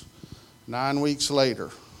answers. 9 weeks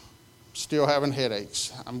later, still having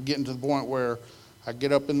headaches. I'm getting to the point where I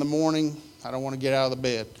get up in the morning, I don't want to get out of the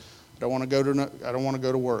bed. I don't want to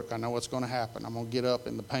go to work. I know what's going to happen. I'm going to get up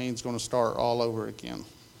and the pain's going to start all over again.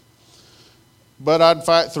 But I'd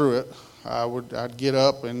fight through it. I'd get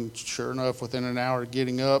up, and sure enough, within an hour of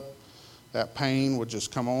getting up, that pain would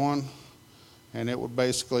just come on, and it would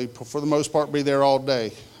basically, for the most part, be there all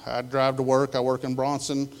day. I'd drive to work. I work in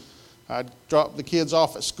Bronson. I'd drop the kids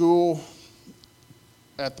off at school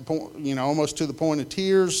at the point, almost to the point of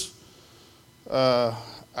tears.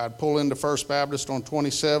 I'd pull into First Baptist on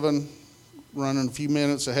 27, running a few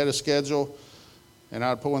minutes ahead of schedule, and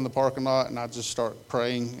I'd pull in the parking lot, and I'd just start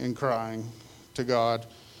praying and crying to God.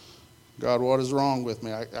 God, what is wrong with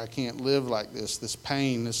me? I can't live like this. This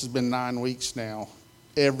pain, this has been 9 weeks now,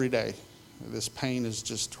 every day. This pain is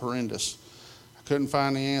just horrendous. I couldn't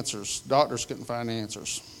find the answers. Doctors couldn't find the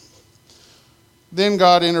answers. Then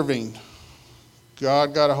God intervened.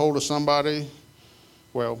 God got a hold of somebody.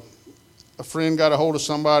 Well, a friend got a hold of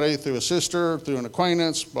somebody through a sister, through an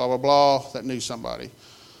acquaintance, blah, blah, blah, that knew somebody.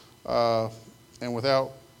 And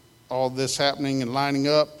without all this happening and lining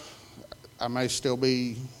up, I may still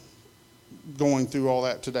be going through all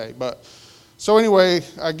that today. But so anyway,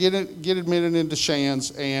 I get admitted into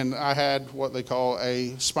Shands, and I had what they call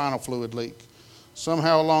a spinal fluid leak.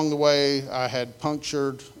 Somehow along the way, I had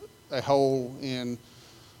punctured a hole in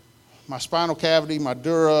my spinal cavity, my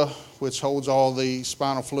dura, which holds all the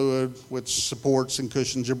spinal fluid, which supports and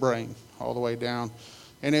cushions your brain all the way down,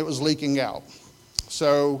 and it was leaking out.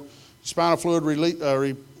 So spinal fluid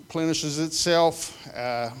replenishes itself.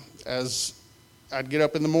 As I'd get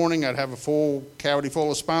up in the morning, I'd have a full cavity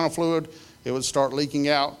full of spinal fluid. It would start leaking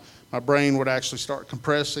out. My brain would actually start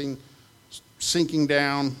compressing, sinking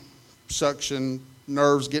down, suction,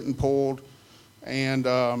 nerves getting pulled, and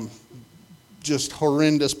just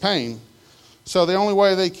horrendous pain. So the only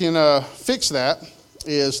way they can fix that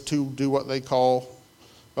is to do what they call,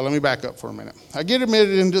 well, let me back up for a minute. I get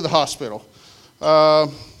admitted into the hospital.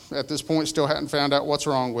 At this point, still hadn't found out what's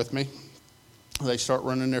wrong with me. They start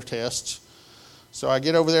running their tests. So I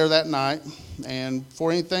get over there that night, and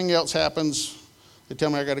before anything else happens, they tell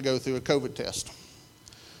me I got to go through a COVID test.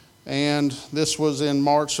 And this was in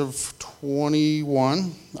March of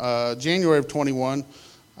 21. January of 21,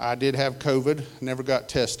 I did have COVID, never got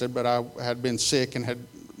tested, but I had been sick and had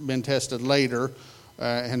been tested later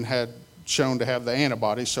and had shown to have the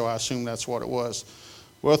antibodies, so I assumed that's what it was.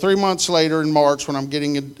 Well, 3 months later in March, when I'm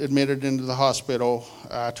getting admitted into the hospital,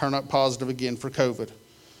 I turn up positive again for COVID.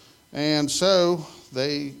 And so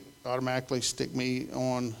they automatically stick me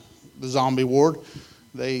on the zombie ward.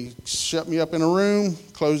 They shut me up in a room,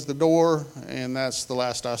 closed the door, and that's the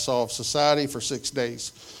last I saw of society for 6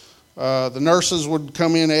 days. The nurses would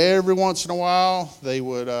come in every once in a while. They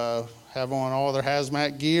would have on all their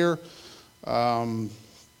hazmat gear.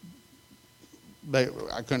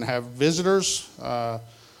 I couldn't have visitors.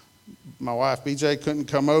 My wife, BJ, couldn't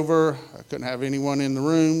come over. I couldn't have anyone in the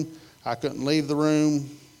room. I couldn't leave the room.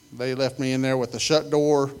 They left me in there with a shut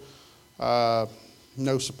door.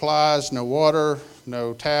 No supplies, no water,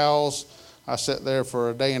 no towels. I sat there for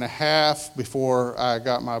a day and a half before I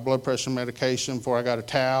got my blood pressure medication, before I got a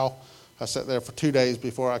towel. I sat there for 2 days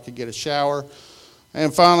before I could get a shower.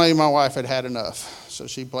 And finally, my wife had had enough. So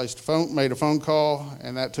she made a phone call,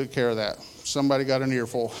 and that took care of that. Somebody got an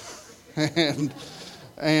earful.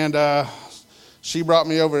 and she brought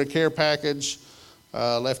me over a care package,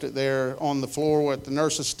 left it there on the floor at the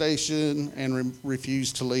nurse's station, and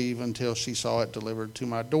refused to leave until she saw it delivered to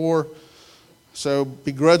my door. So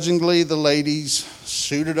begrudgingly, the ladies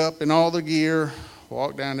suited up in all their gear,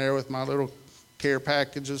 walked down there with my little care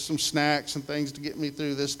packages, some snacks and things to get me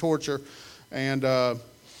through this torture. And I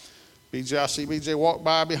see BJ walk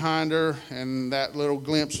by behind her, and that little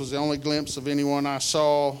glimpse was the only glimpse of anyone I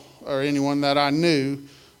saw or anyone that I knew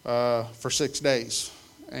for 6 days.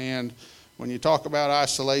 And when you talk about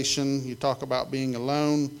isolation, you talk about being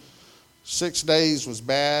alone, 6 days was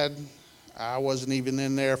bad. I wasn't even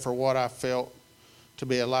in there for what I felt to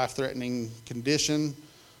be a life-threatening condition.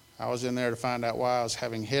 I was in there to find out why I was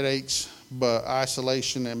having headaches, but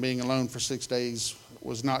isolation and being alone for 6 days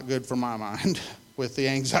was not good for my mind with the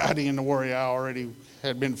anxiety and the worry I already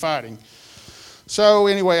had been fighting. So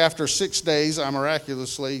anyway, after 6 days, I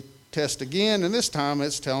miraculously test again, and this time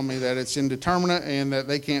it's telling me that it's indeterminate and that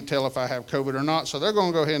they can't tell if I have COVID or not, so they're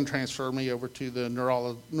going to go ahead and transfer me over to the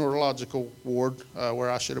neurological ward where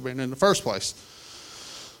I should have been in the first place.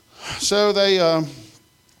 So they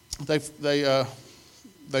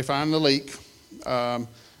find the leak, and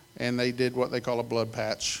they did what they call a blood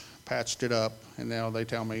patch, patched it up, and now they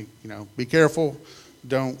tell me, be careful,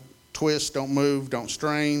 don't twist, don't move, don't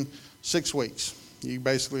strain. 6 weeks. You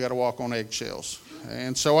basically got to walk on eggshells.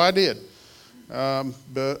 And so I did.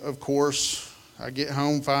 But of course, I get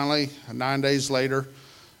home finally 9 days later,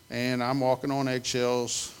 and I'm walking on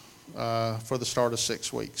eggshells for the start of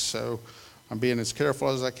 6 weeks. So I'm being as careful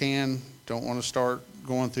as I can. Don't want to start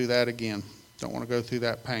going through that again. Don't want to go through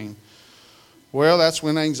that pain. Well, that's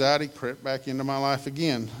when anxiety crept back into my life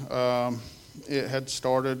again. It had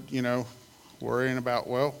started, worrying about,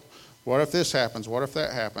 well, what if this happens? What if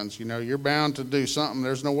that happens? You're bound to do something.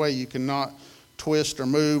 There's no way you cannot twist or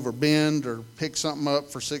move or bend or pick something up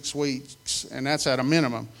for 6 weeks, and that's at a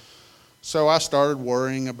minimum. So I started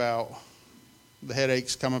worrying about the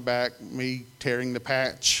headaches coming back, me tearing the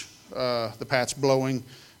patch blowing,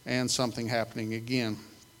 and something happening again.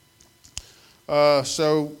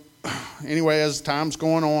 So anyway, as time's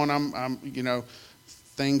going on, I'm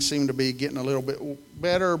things seem to be getting a little bit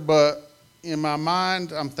better, but in my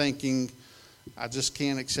mind, I'm thinking, I just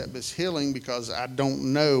can't accept this healing because I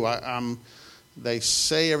don't know. They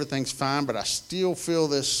say everything's fine, but I still feel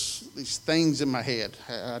these things in my head.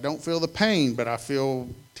 I don't feel the pain, but I feel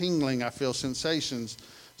tingling. I feel sensations.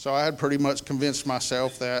 So I had pretty much convinced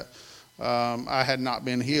myself that I had not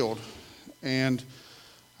been healed. And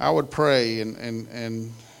I would pray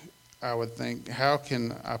and I would think, how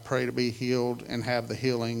can I pray to be healed and have the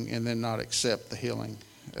healing and then not accept the healing?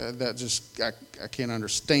 I can't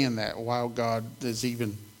understand that, why God is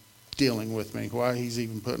even dealing with me, why he's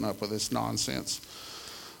even putting up with this nonsense.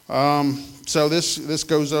 So this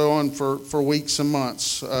goes on for weeks and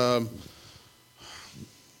months.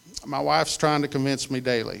 My wife's trying to convince me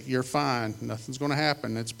daily, you're fine, nothing's going to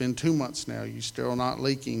happen. It's been 2 months now, you're still not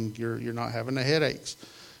leaking, you're not having the headaches.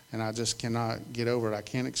 And I just cannot get over it. I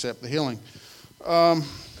can't accept the healing.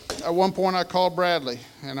 At one point, I called Bradley,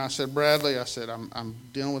 and I said, Bradley, I'm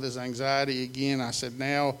dealing with this anxiety again. I said,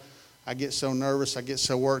 now I get so nervous, I get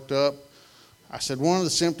so worked up. I said, one of the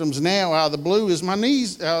symptoms now out of the blue is my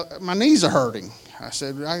knees are hurting. I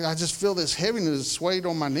said, I just feel this heaviness, weight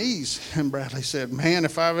on my knees. And Bradley said, man,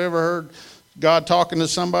 if I've ever heard God talking to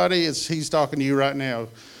somebody, he's talking to you right now.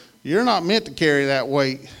 You're not meant to carry that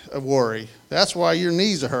weight of worry. That's why your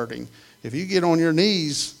knees are hurting. If you get on your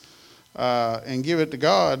knees and give it to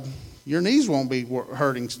God, your knees won't be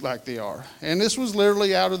hurting like they are. And this was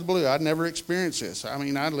literally out of the blue. I'd never experienced this. I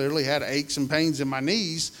mean, I literally had aches and pains in my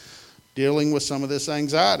knees dealing with some of this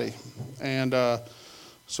anxiety. And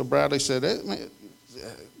so Bradley said,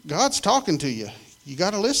 God's talking to you. You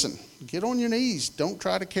got to listen. Get on your knees. Don't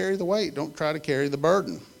try to carry the weight. Don't try to carry the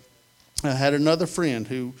burden. I had another friend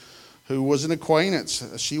who was an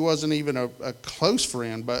acquaintance. She wasn't even a close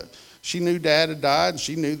friend, but she knew Dad had died, and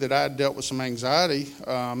she knew that I had dealt with some anxiety.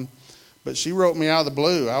 But she wrote me out of the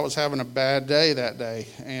blue. I was having a bad day that day,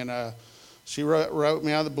 and she wrote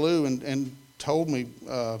me out of the blue and told me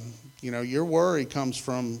your worry comes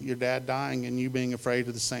from your dad dying and you being afraid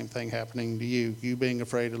of the same thing happening to you, you being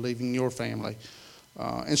afraid of leaving your family.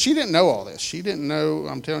 And she didn't know all this. She didn't know,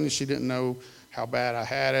 I'm telling you, she didn't know how bad I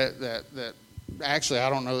had it. That actually, I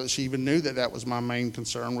don't know that she even knew that was my main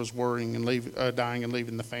concern, was worrying and dying and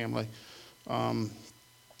leaving the family.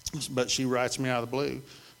 But she writes me out of the blue.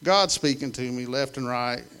 God's speaking to me left and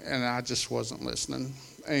right, and I just wasn't listening.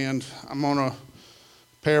 And I'm going to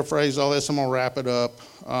paraphrase all this. I'm going to wrap it up.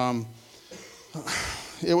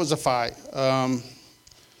 It was a fight.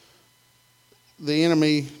 The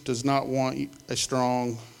enemy does not want a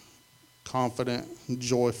strong, confident,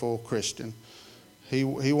 joyful Christian. He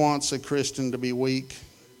wants a Christian to be weak,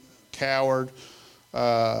 coward,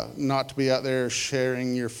 not to be out there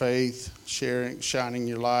sharing your faith, shining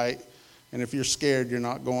your light. And if you're scared, you're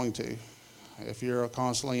not going to. If you're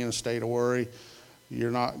constantly in a state of worry,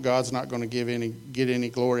 God's not going to get any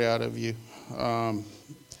glory out of you.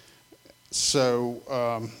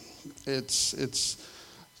 It's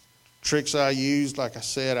tricks I used. Like I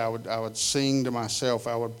said, I would sing to myself.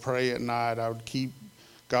 I would pray at night. I would keep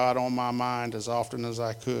God on my mind as often as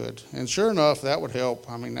I could. And sure enough, that would help.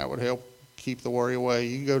 That would help keep the worry away.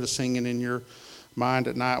 You go to singing in your mind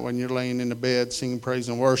at night when you're laying in the bed, singing praise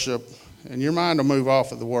and worship, and your mind will move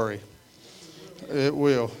off of the worry. It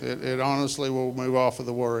will. It honestly will move off of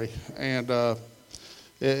the worry. And I'm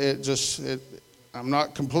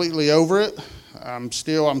not completely over it. I'm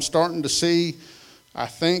starting to see, I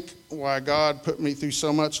think, why God put me through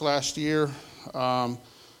so much last year.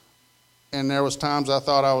 And there was times I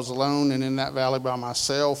thought I was alone and in that valley by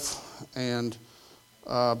myself.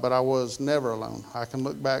 But I was never alone. I can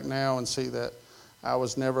look back now and see that I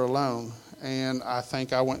was never alone. And I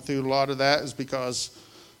think I went through a lot of that is because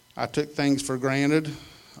I took things for granted.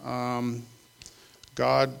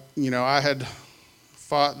 God, I had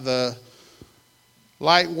fought the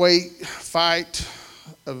lightweight fight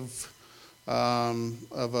of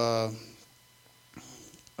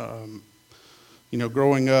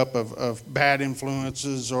growing up of bad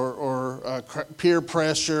influences or peer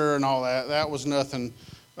pressure and all that. That was nothing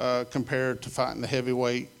compared to fighting the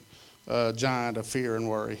heavyweight giant of fear and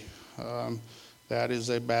worry. That is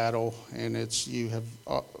a battle, and you have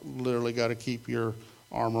literally got to keep your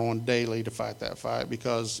armor on daily to fight that fight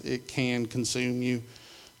because it can consume you.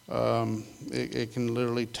 It can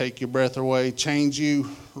literally take your breath away, change you,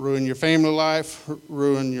 ruin your family life,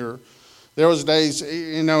 There was days,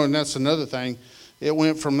 and that's another thing. It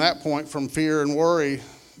went from that point, from fear and worry,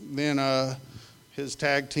 then his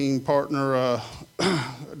tag team partner,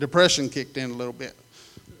 depression kicked in a little bit.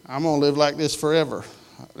 I'm going to live like this forever.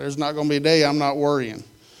 There's not going to be a day I'm not worrying.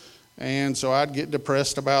 And so I'd get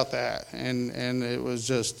depressed about that, and it was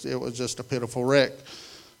just a pitiful wreck.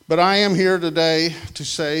 But I am here today to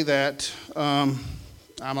say that I'm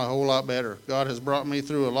a whole lot better. God has brought me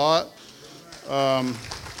through a lot.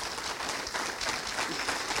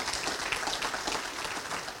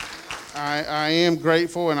 I am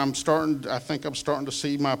grateful, and I think I'm starting to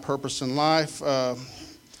see my purpose in life.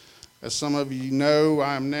 As some of you know,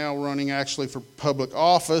 I'm now running actually for public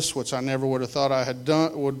office, which I never would have thought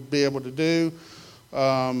would be able to do.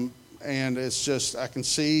 And it's just, I can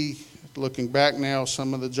see, looking back now,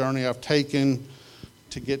 some of the journey I've taken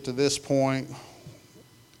to get to this point.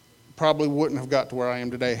 Probably wouldn't have got to where I am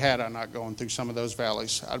today had I not gone through some of those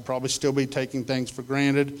valleys. I'd probably still be taking things for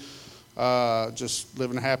granted, just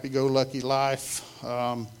living a happy-go-lucky life,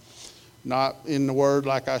 not in the Word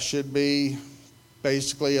like I should be.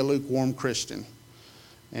 Basically a lukewarm Christian.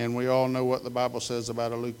 And we all know what the Bible says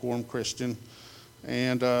about a lukewarm Christian.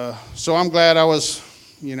 And so I'm glad I was,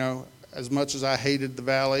 as much as I hated the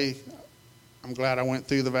valley, I'm glad I went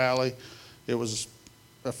through the valley. It was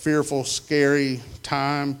a fearful, scary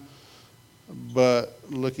time. But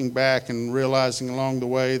looking back and realizing along the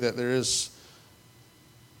way that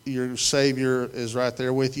your Savior is right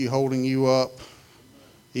there with you, holding you up.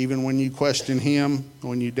 Even when you question Him,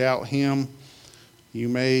 when you doubt Him, you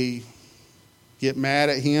may get mad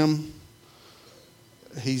at Him.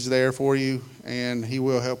 He's there for you, and He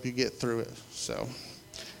will help you get through it. So,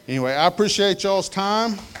 anyway, I appreciate y'all's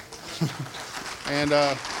time, and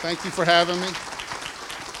thank you for having me.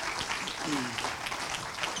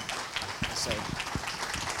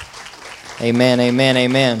 Amen, amen,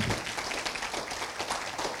 amen.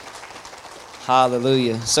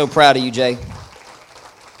 Hallelujah. So proud of you, Jay.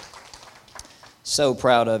 So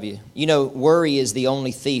proud of you. Worry is the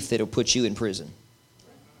only thief that'll put you in prison.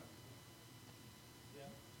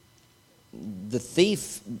 The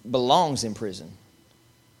thief belongs in prison,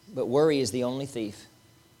 but worry is the only thief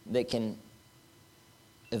that can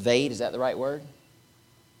evade, is that the right word?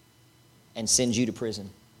 And send you to prison.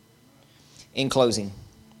 In closing,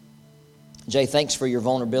 Jay, thanks for your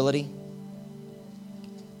vulnerability.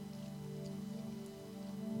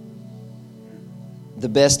 The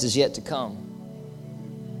best is yet to come.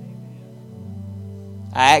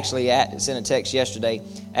 I actually sent a text yesterday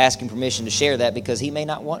asking permission to share that because he may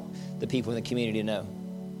not want the people in the community to know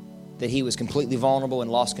that he was completely vulnerable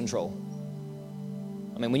and lost control.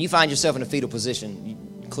 I mean, when you find yourself in a fetal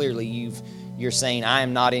position, clearly you're saying, I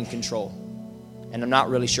am not in control, and I'm not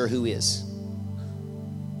really sure who is.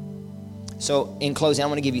 So in closing, I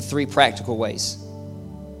want to give you 3 practical ways.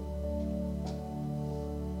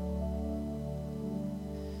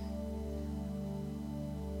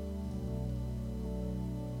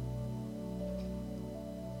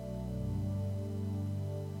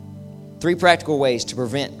 Three practical ways to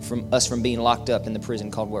prevent us from being locked up in the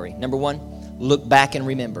prison called worry. Number 1, look back and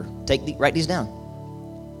remember. Write these down.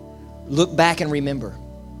 Look back and remember.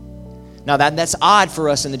 Now that's odd for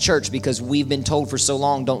us in the church because we've been told for so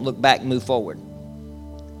long, don't look back, move forward.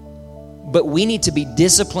 But we need to be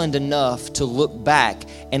disciplined enough to look back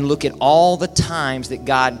and look at all the times that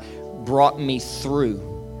God brought me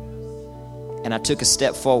through. And I took a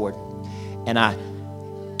step forward. And I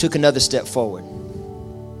took another step forward.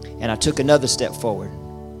 And I took another step forward.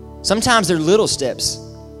 Sometimes they're little steps.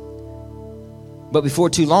 But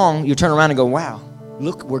before too long, you turn around and go, wow,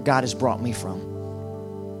 look where God has brought me from.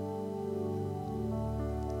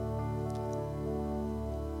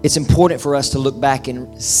 It's important for us to look back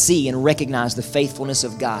and see and recognize the faithfulness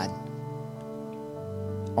of God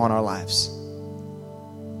on our lives.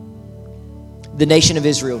 The nation of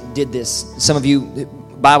Israel did this. Some of you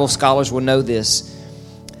Bible scholars will know this,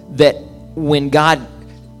 that when God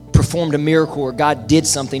performed a miracle or God did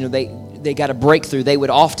something or they got a breakthrough, they would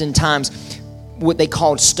oftentimes what they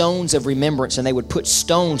called stones of remembrance, and they would put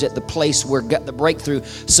stones at the place where got the breakthrough.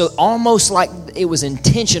 So almost like it was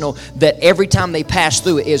intentional that every time they passed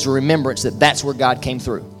through it is a remembrance that that's where God came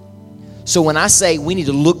through. So when I say we need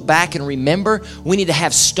to look back and remember, we need to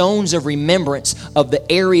have stones of remembrance of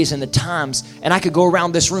the areas and the times. And I could go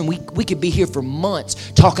around this room. We could be here for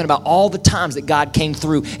months talking about all the times that God came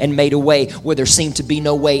through and made a way where there seemed to be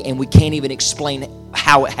no way, and we can't even explain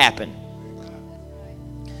how it happened.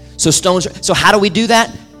 So stones. So how do we do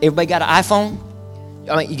that? Everybody got an iPhone?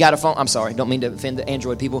 I mean, you got a phone? I'm sorry, don't mean to offend the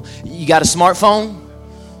Android people. You got a smartphone?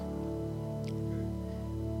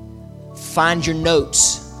 Find your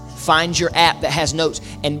notes. Find your app that has notes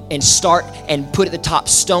and start and put at the top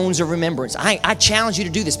stones of remembrance. I challenge you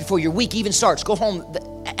to do this before your week even starts. Go home,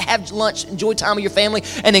 have lunch, enjoy time with your family,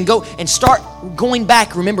 and then go and start going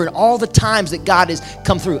back, remembering all the times that God has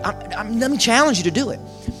come through. Let me challenge you to do it.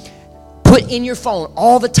 Put in your phone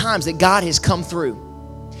all the times that God has come through.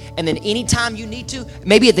 And then anytime you need to,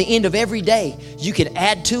 maybe at the end of every day, you can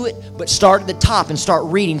add to it, but start at the top and start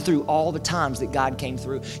reading through all the times that God came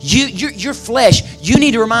through. Your flesh, you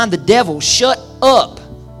need to remind the devil, shut up.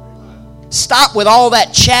 Stop with all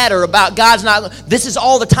that chatter about God's not. This is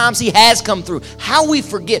all the times he has come through. How we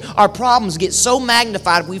forget, our problems get so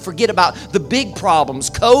magnified, we forget about the big problems,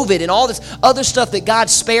 COVID and all this other stuff that God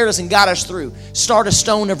spared us and got us through. Start a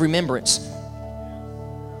stone of remembrance.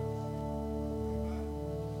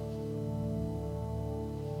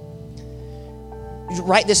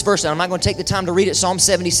 Write this verse down. I'm not going to take the time to read it. Psalm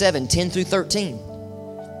 77, 10 through 13.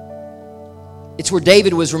 It's where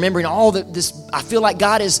David was remembering all this. I feel like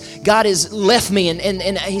God has left me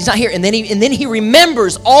and he's not here. And then he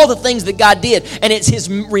remembers all the things that God did. And it's his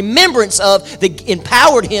remembrance of that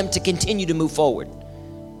empowered him to continue to move forward.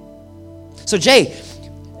 So Jay,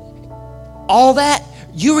 all that,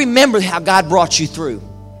 you remember how God brought you through.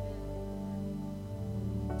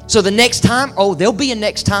 So the next time, there'll be a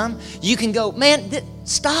next time, you can go, man,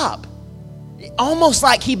 stop. Almost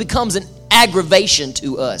like he becomes an aggravation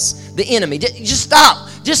to us, the enemy. Just stop.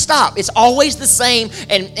 Just stop. It's always the same,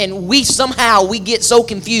 and we get so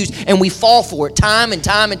confused and we fall for it time and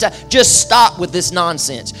time and time. Just stop with this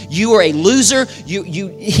nonsense. You are a loser.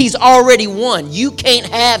 He's already won. You can't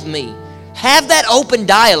have me. Have that open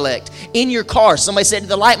dialect in your car. Somebody said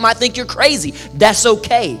the light might think you're crazy. That's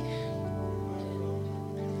okay.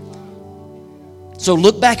 So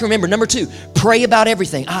look back and remember. Number 2, pray about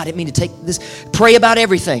everything. I didn't mean to take this. Pray about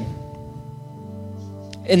everything.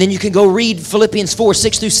 And then you can go read Philippians 4,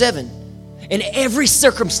 6 through 7. In every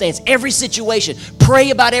circumstance, every situation,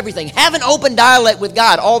 pray about everything. Have an open dialect with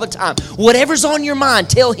God all the time. Whatever's on your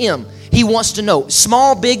mind, tell him. He wants to know.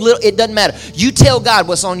 Small, big, little, it doesn't matter. You tell God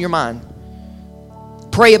what's on your mind.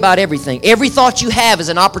 Pray about everything. Every thought you have is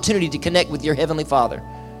an opportunity to connect with your Heavenly Father.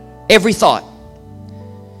 Every thought.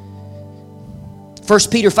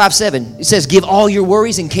 1 Peter 5:7, it says, give all your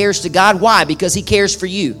worries and cares to God. Why? Because he cares for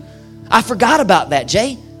you. I forgot about that,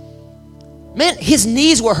 Jay. Man, his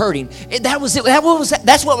knees were hurting.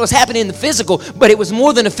 That's what was happening in the physical, but it was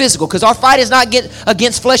more than a physical, because our fight is not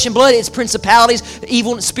against flesh and blood. It's principalities,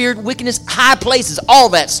 evil, spirit, wickedness, high places, all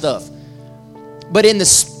that stuff. But in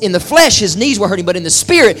the flesh, his knees were hurting. But in the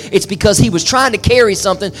spirit, it's because he was trying to carry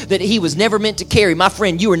something that he was never meant to carry. My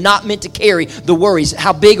friend, you are not meant to carry the worries,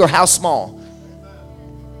 how big or how small.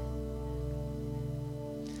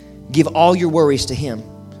 Give all your worries to him.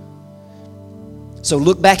 So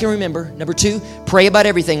look back and remember. Number 2, pray about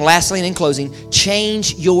everything. Lastly, and in closing,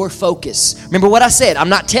 change your focus. Remember what I said. I'm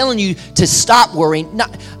not telling you to stop worrying.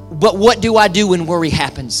 But what do I do when worry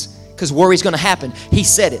happens? Because worry's going to happen. He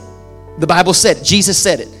said it. The Bible said it. Jesus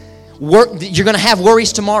said it. You're going to have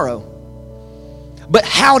worries tomorrow. But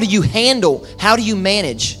how do you handle? How do you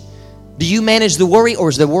manage? Do you manage the worry, or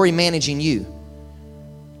is the worry managing you?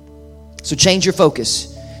 So change your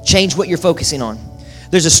focus. Change what you're focusing on.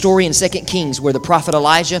 There's a story in 2 Kings where the prophet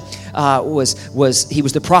Elijah was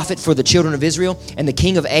the prophet for the children of Israel, and the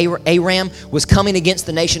king of Aram was coming against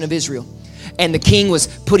the nation of Israel. And the king was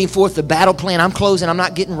putting forth the battle plan. I'm closing. I'm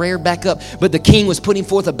not getting reared back up. But the king was putting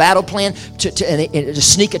forth a battle plan to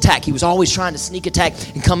sneak attack. He was always trying to sneak attack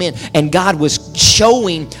and come in. And God was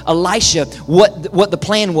showing Elisha what the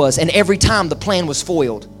plan was. And every time the plan was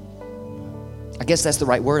foiled. I guess that's the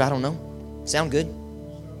right word. I don't know. Sound good?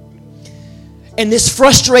 And this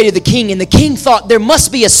frustrated the king. And the king thought there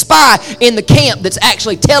must be a spy in the camp that's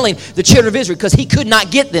actually telling the children of Israel, because he could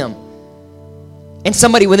not get them. And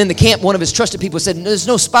somebody within the camp, one of his trusted people, said, there's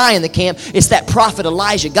no spy in the camp. It's that prophet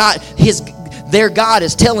Elijah. Their God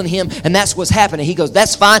is telling him, and that's what's happening. He goes,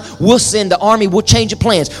 that's fine. We'll send the army. We'll change the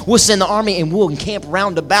plans. We'll send the army, and we'll encamp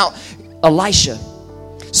round about Elisha.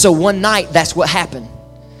 So one night, that's what happened.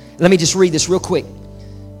 Let me just read this real quick.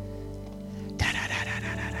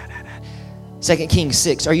 2 Kings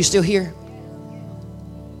 6. Are you still here?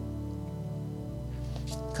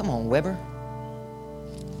 Come on, Weber.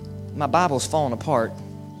 My Bible's falling apart.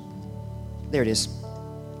 There it is.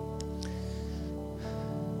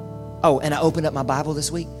 Oh, and I opened up my Bible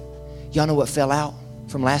this week. Y'all know what fell out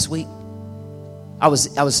from last week? I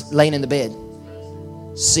was laying in the bed.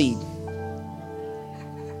 Seed.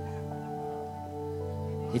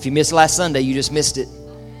 If you missed last Sunday, you just missed it.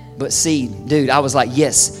 But seed, dude, I was like,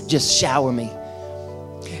 yes, just shower me.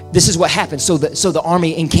 This is what happened. So the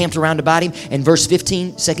army encamped around about him. And verse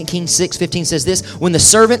 15, 2 Kings 6:15 says this: when the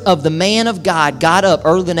servant of the man of God got up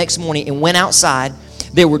early the next morning and went outside,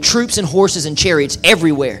 there were troops and horses and chariots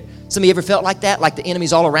everywhere. Some of you ever felt like that? Like the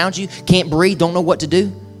enemy's all around you, can't breathe, don't know what to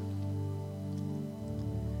do?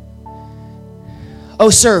 Oh,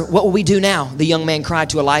 sir, what will we do now? The young man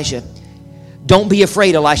cried to Elijah. Don't be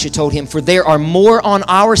afraid, Elisha told him, for there are more on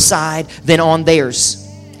our side than on theirs.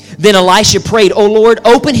 Then Elisha prayed, oh Lord,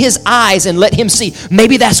 open his eyes and let him see.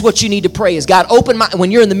 Maybe that's what you need to pray is, God, open my,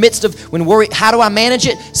 when you're in the midst of, when worry, how do I manage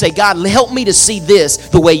it? Say, God, help me to see this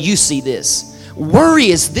the way you see this.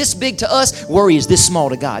 Worry is this big to us. Worry is this small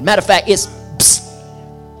to God. Matter of fact, it's psst.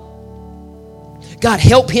 God,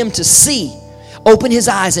 help him to see. Open his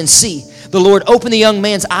eyes and see. The Lord opened the young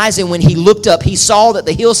man's eyes, and when he looked up, he saw that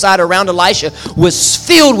the hillside around Elisha was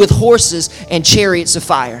filled with horses and chariots of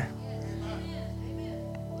fire.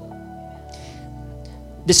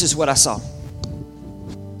 This is what I saw.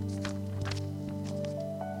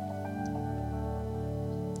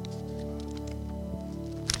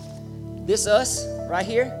 This us right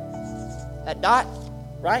here, that dot,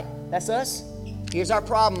 right? That's us. Here's our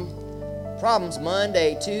problems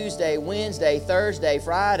Monday, Tuesday, Wednesday, Thursday,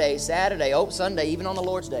 Friday, Saturday, Sunday, even on the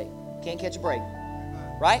Lord's Day. Can't catch a break.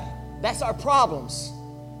 Right? That's our problems.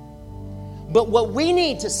 But what we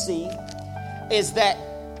need to see is that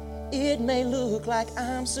it may look like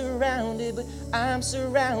I'm surrounded, but I'm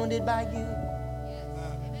surrounded by you.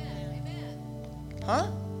 Huh?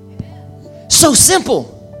 So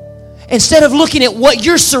simple. Instead of looking at what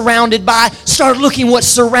you're surrounded by, start looking what's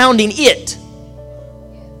surrounding it.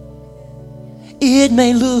 It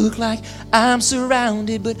may look like I'm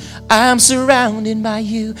surrounded, but I'm surrounded by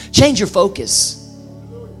you. Change your focus.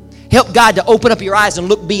 Help God to open up your eyes and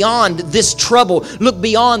look beyond this trouble. Look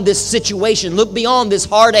beyond this situation. Look beyond this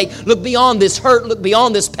heartache. Look beyond this hurt. Look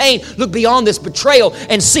beyond this pain. Look beyond this betrayal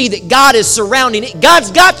and see that God is surrounding it. God's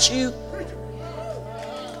got you.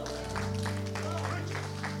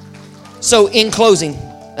 So in closing,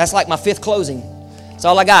 that's like my fifth closing. That's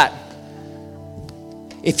all I got.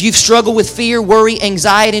 If you've struggled with fear, worry,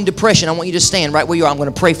 anxiety, and depression, I want you to stand right where you are. I'm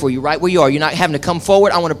going to pray for you right where you are. You're not having to come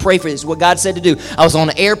forward. I want to pray for you. This is what God said to do. I was on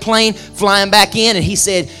an airplane flying back in, and he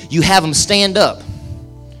said, you have them stand up.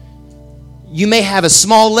 You may have a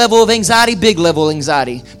small level of anxiety, big level of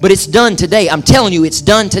anxiety, but it's done today. I'm telling you, it's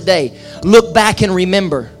done today. Look back and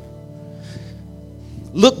remember.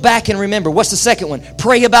 Look back and remember. What's the second one?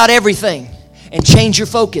 Pray about everything and change your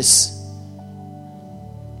focus.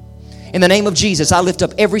 In the name of Jesus, I lift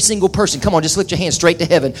up every single person. Come on, just lift your hand straight to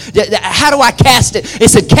heaven. How do I cast it? It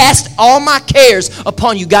said, cast all my cares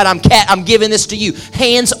upon you. God, I'm giving this to you.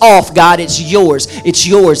 Hands off, God. It's yours. It's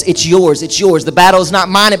yours. It's yours. It's yours. The battle is not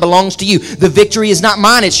mine. It belongs to you. The victory is not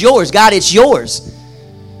mine. It's yours. God, it's yours.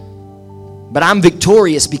 But I'm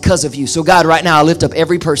victorious because of you. So, God, right now, I lift up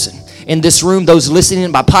every person in this room, those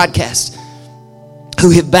listening by podcast, who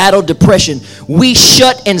have battled depression. We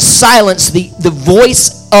shut and silence the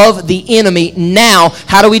voice of the enemy now.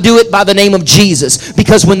 How do we do it? By the name of Jesus.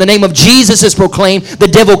 Because when the name of Jesus is proclaimed, the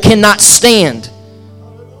devil cannot stand.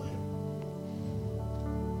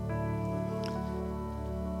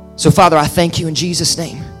 So, Father, I thank you in Jesus'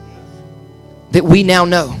 name that we now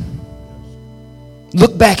know.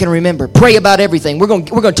 Look back and remember. Pray about everything. We're going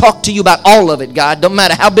to talk to you about all of it, God. Don't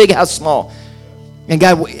matter how big, how small. And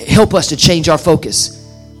God, help us to change our focus.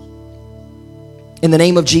 In the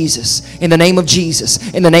name of Jesus, in the name of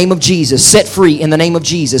Jesus, in the name of Jesus, set free in the name of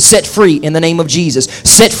Jesus, set free in the name of Jesus,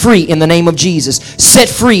 set free in the name of Jesus, set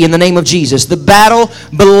free in the name of Jesus. The battle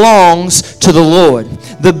belongs to the Lord.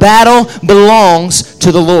 The battle belongs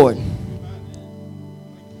to the Lord.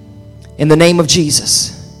 In the name of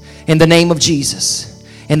Jesus, in the name of Jesus,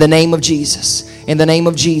 in the name of Jesus, in the name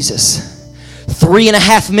of Jesus.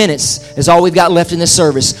 3.5 minutes is all we've got left in this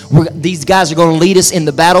service. These guys are going to lead us in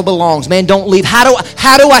the battle belongs. Man, don't leave. How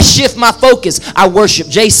do I shift my focus? I worship.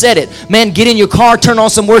 Jay said it. Man, get in your car, turn on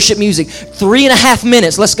some worship music. 3.5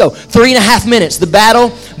 minutes. Let's go. 3.5 minutes. The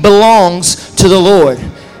battle belongs to the Lord.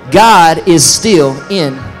 God is still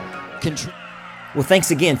in control. Well,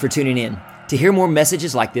 thanks again for tuning in. To hear more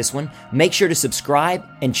messages like this one, make sure to subscribe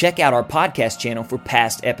and check out our podcast channel for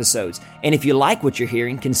past episodes. And if you like what you're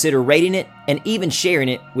hearing, consider rating it and even sharing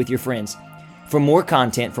it with your friends. For more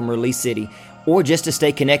content from Release City, or just to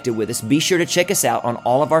stay connected with us, be sure to check us out on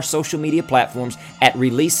all of our social media platforms at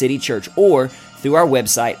Release City Church or through our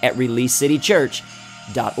website at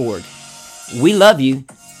releasecitychurch.org. We love you,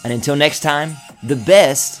 and until next time, the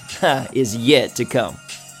best is yet to come.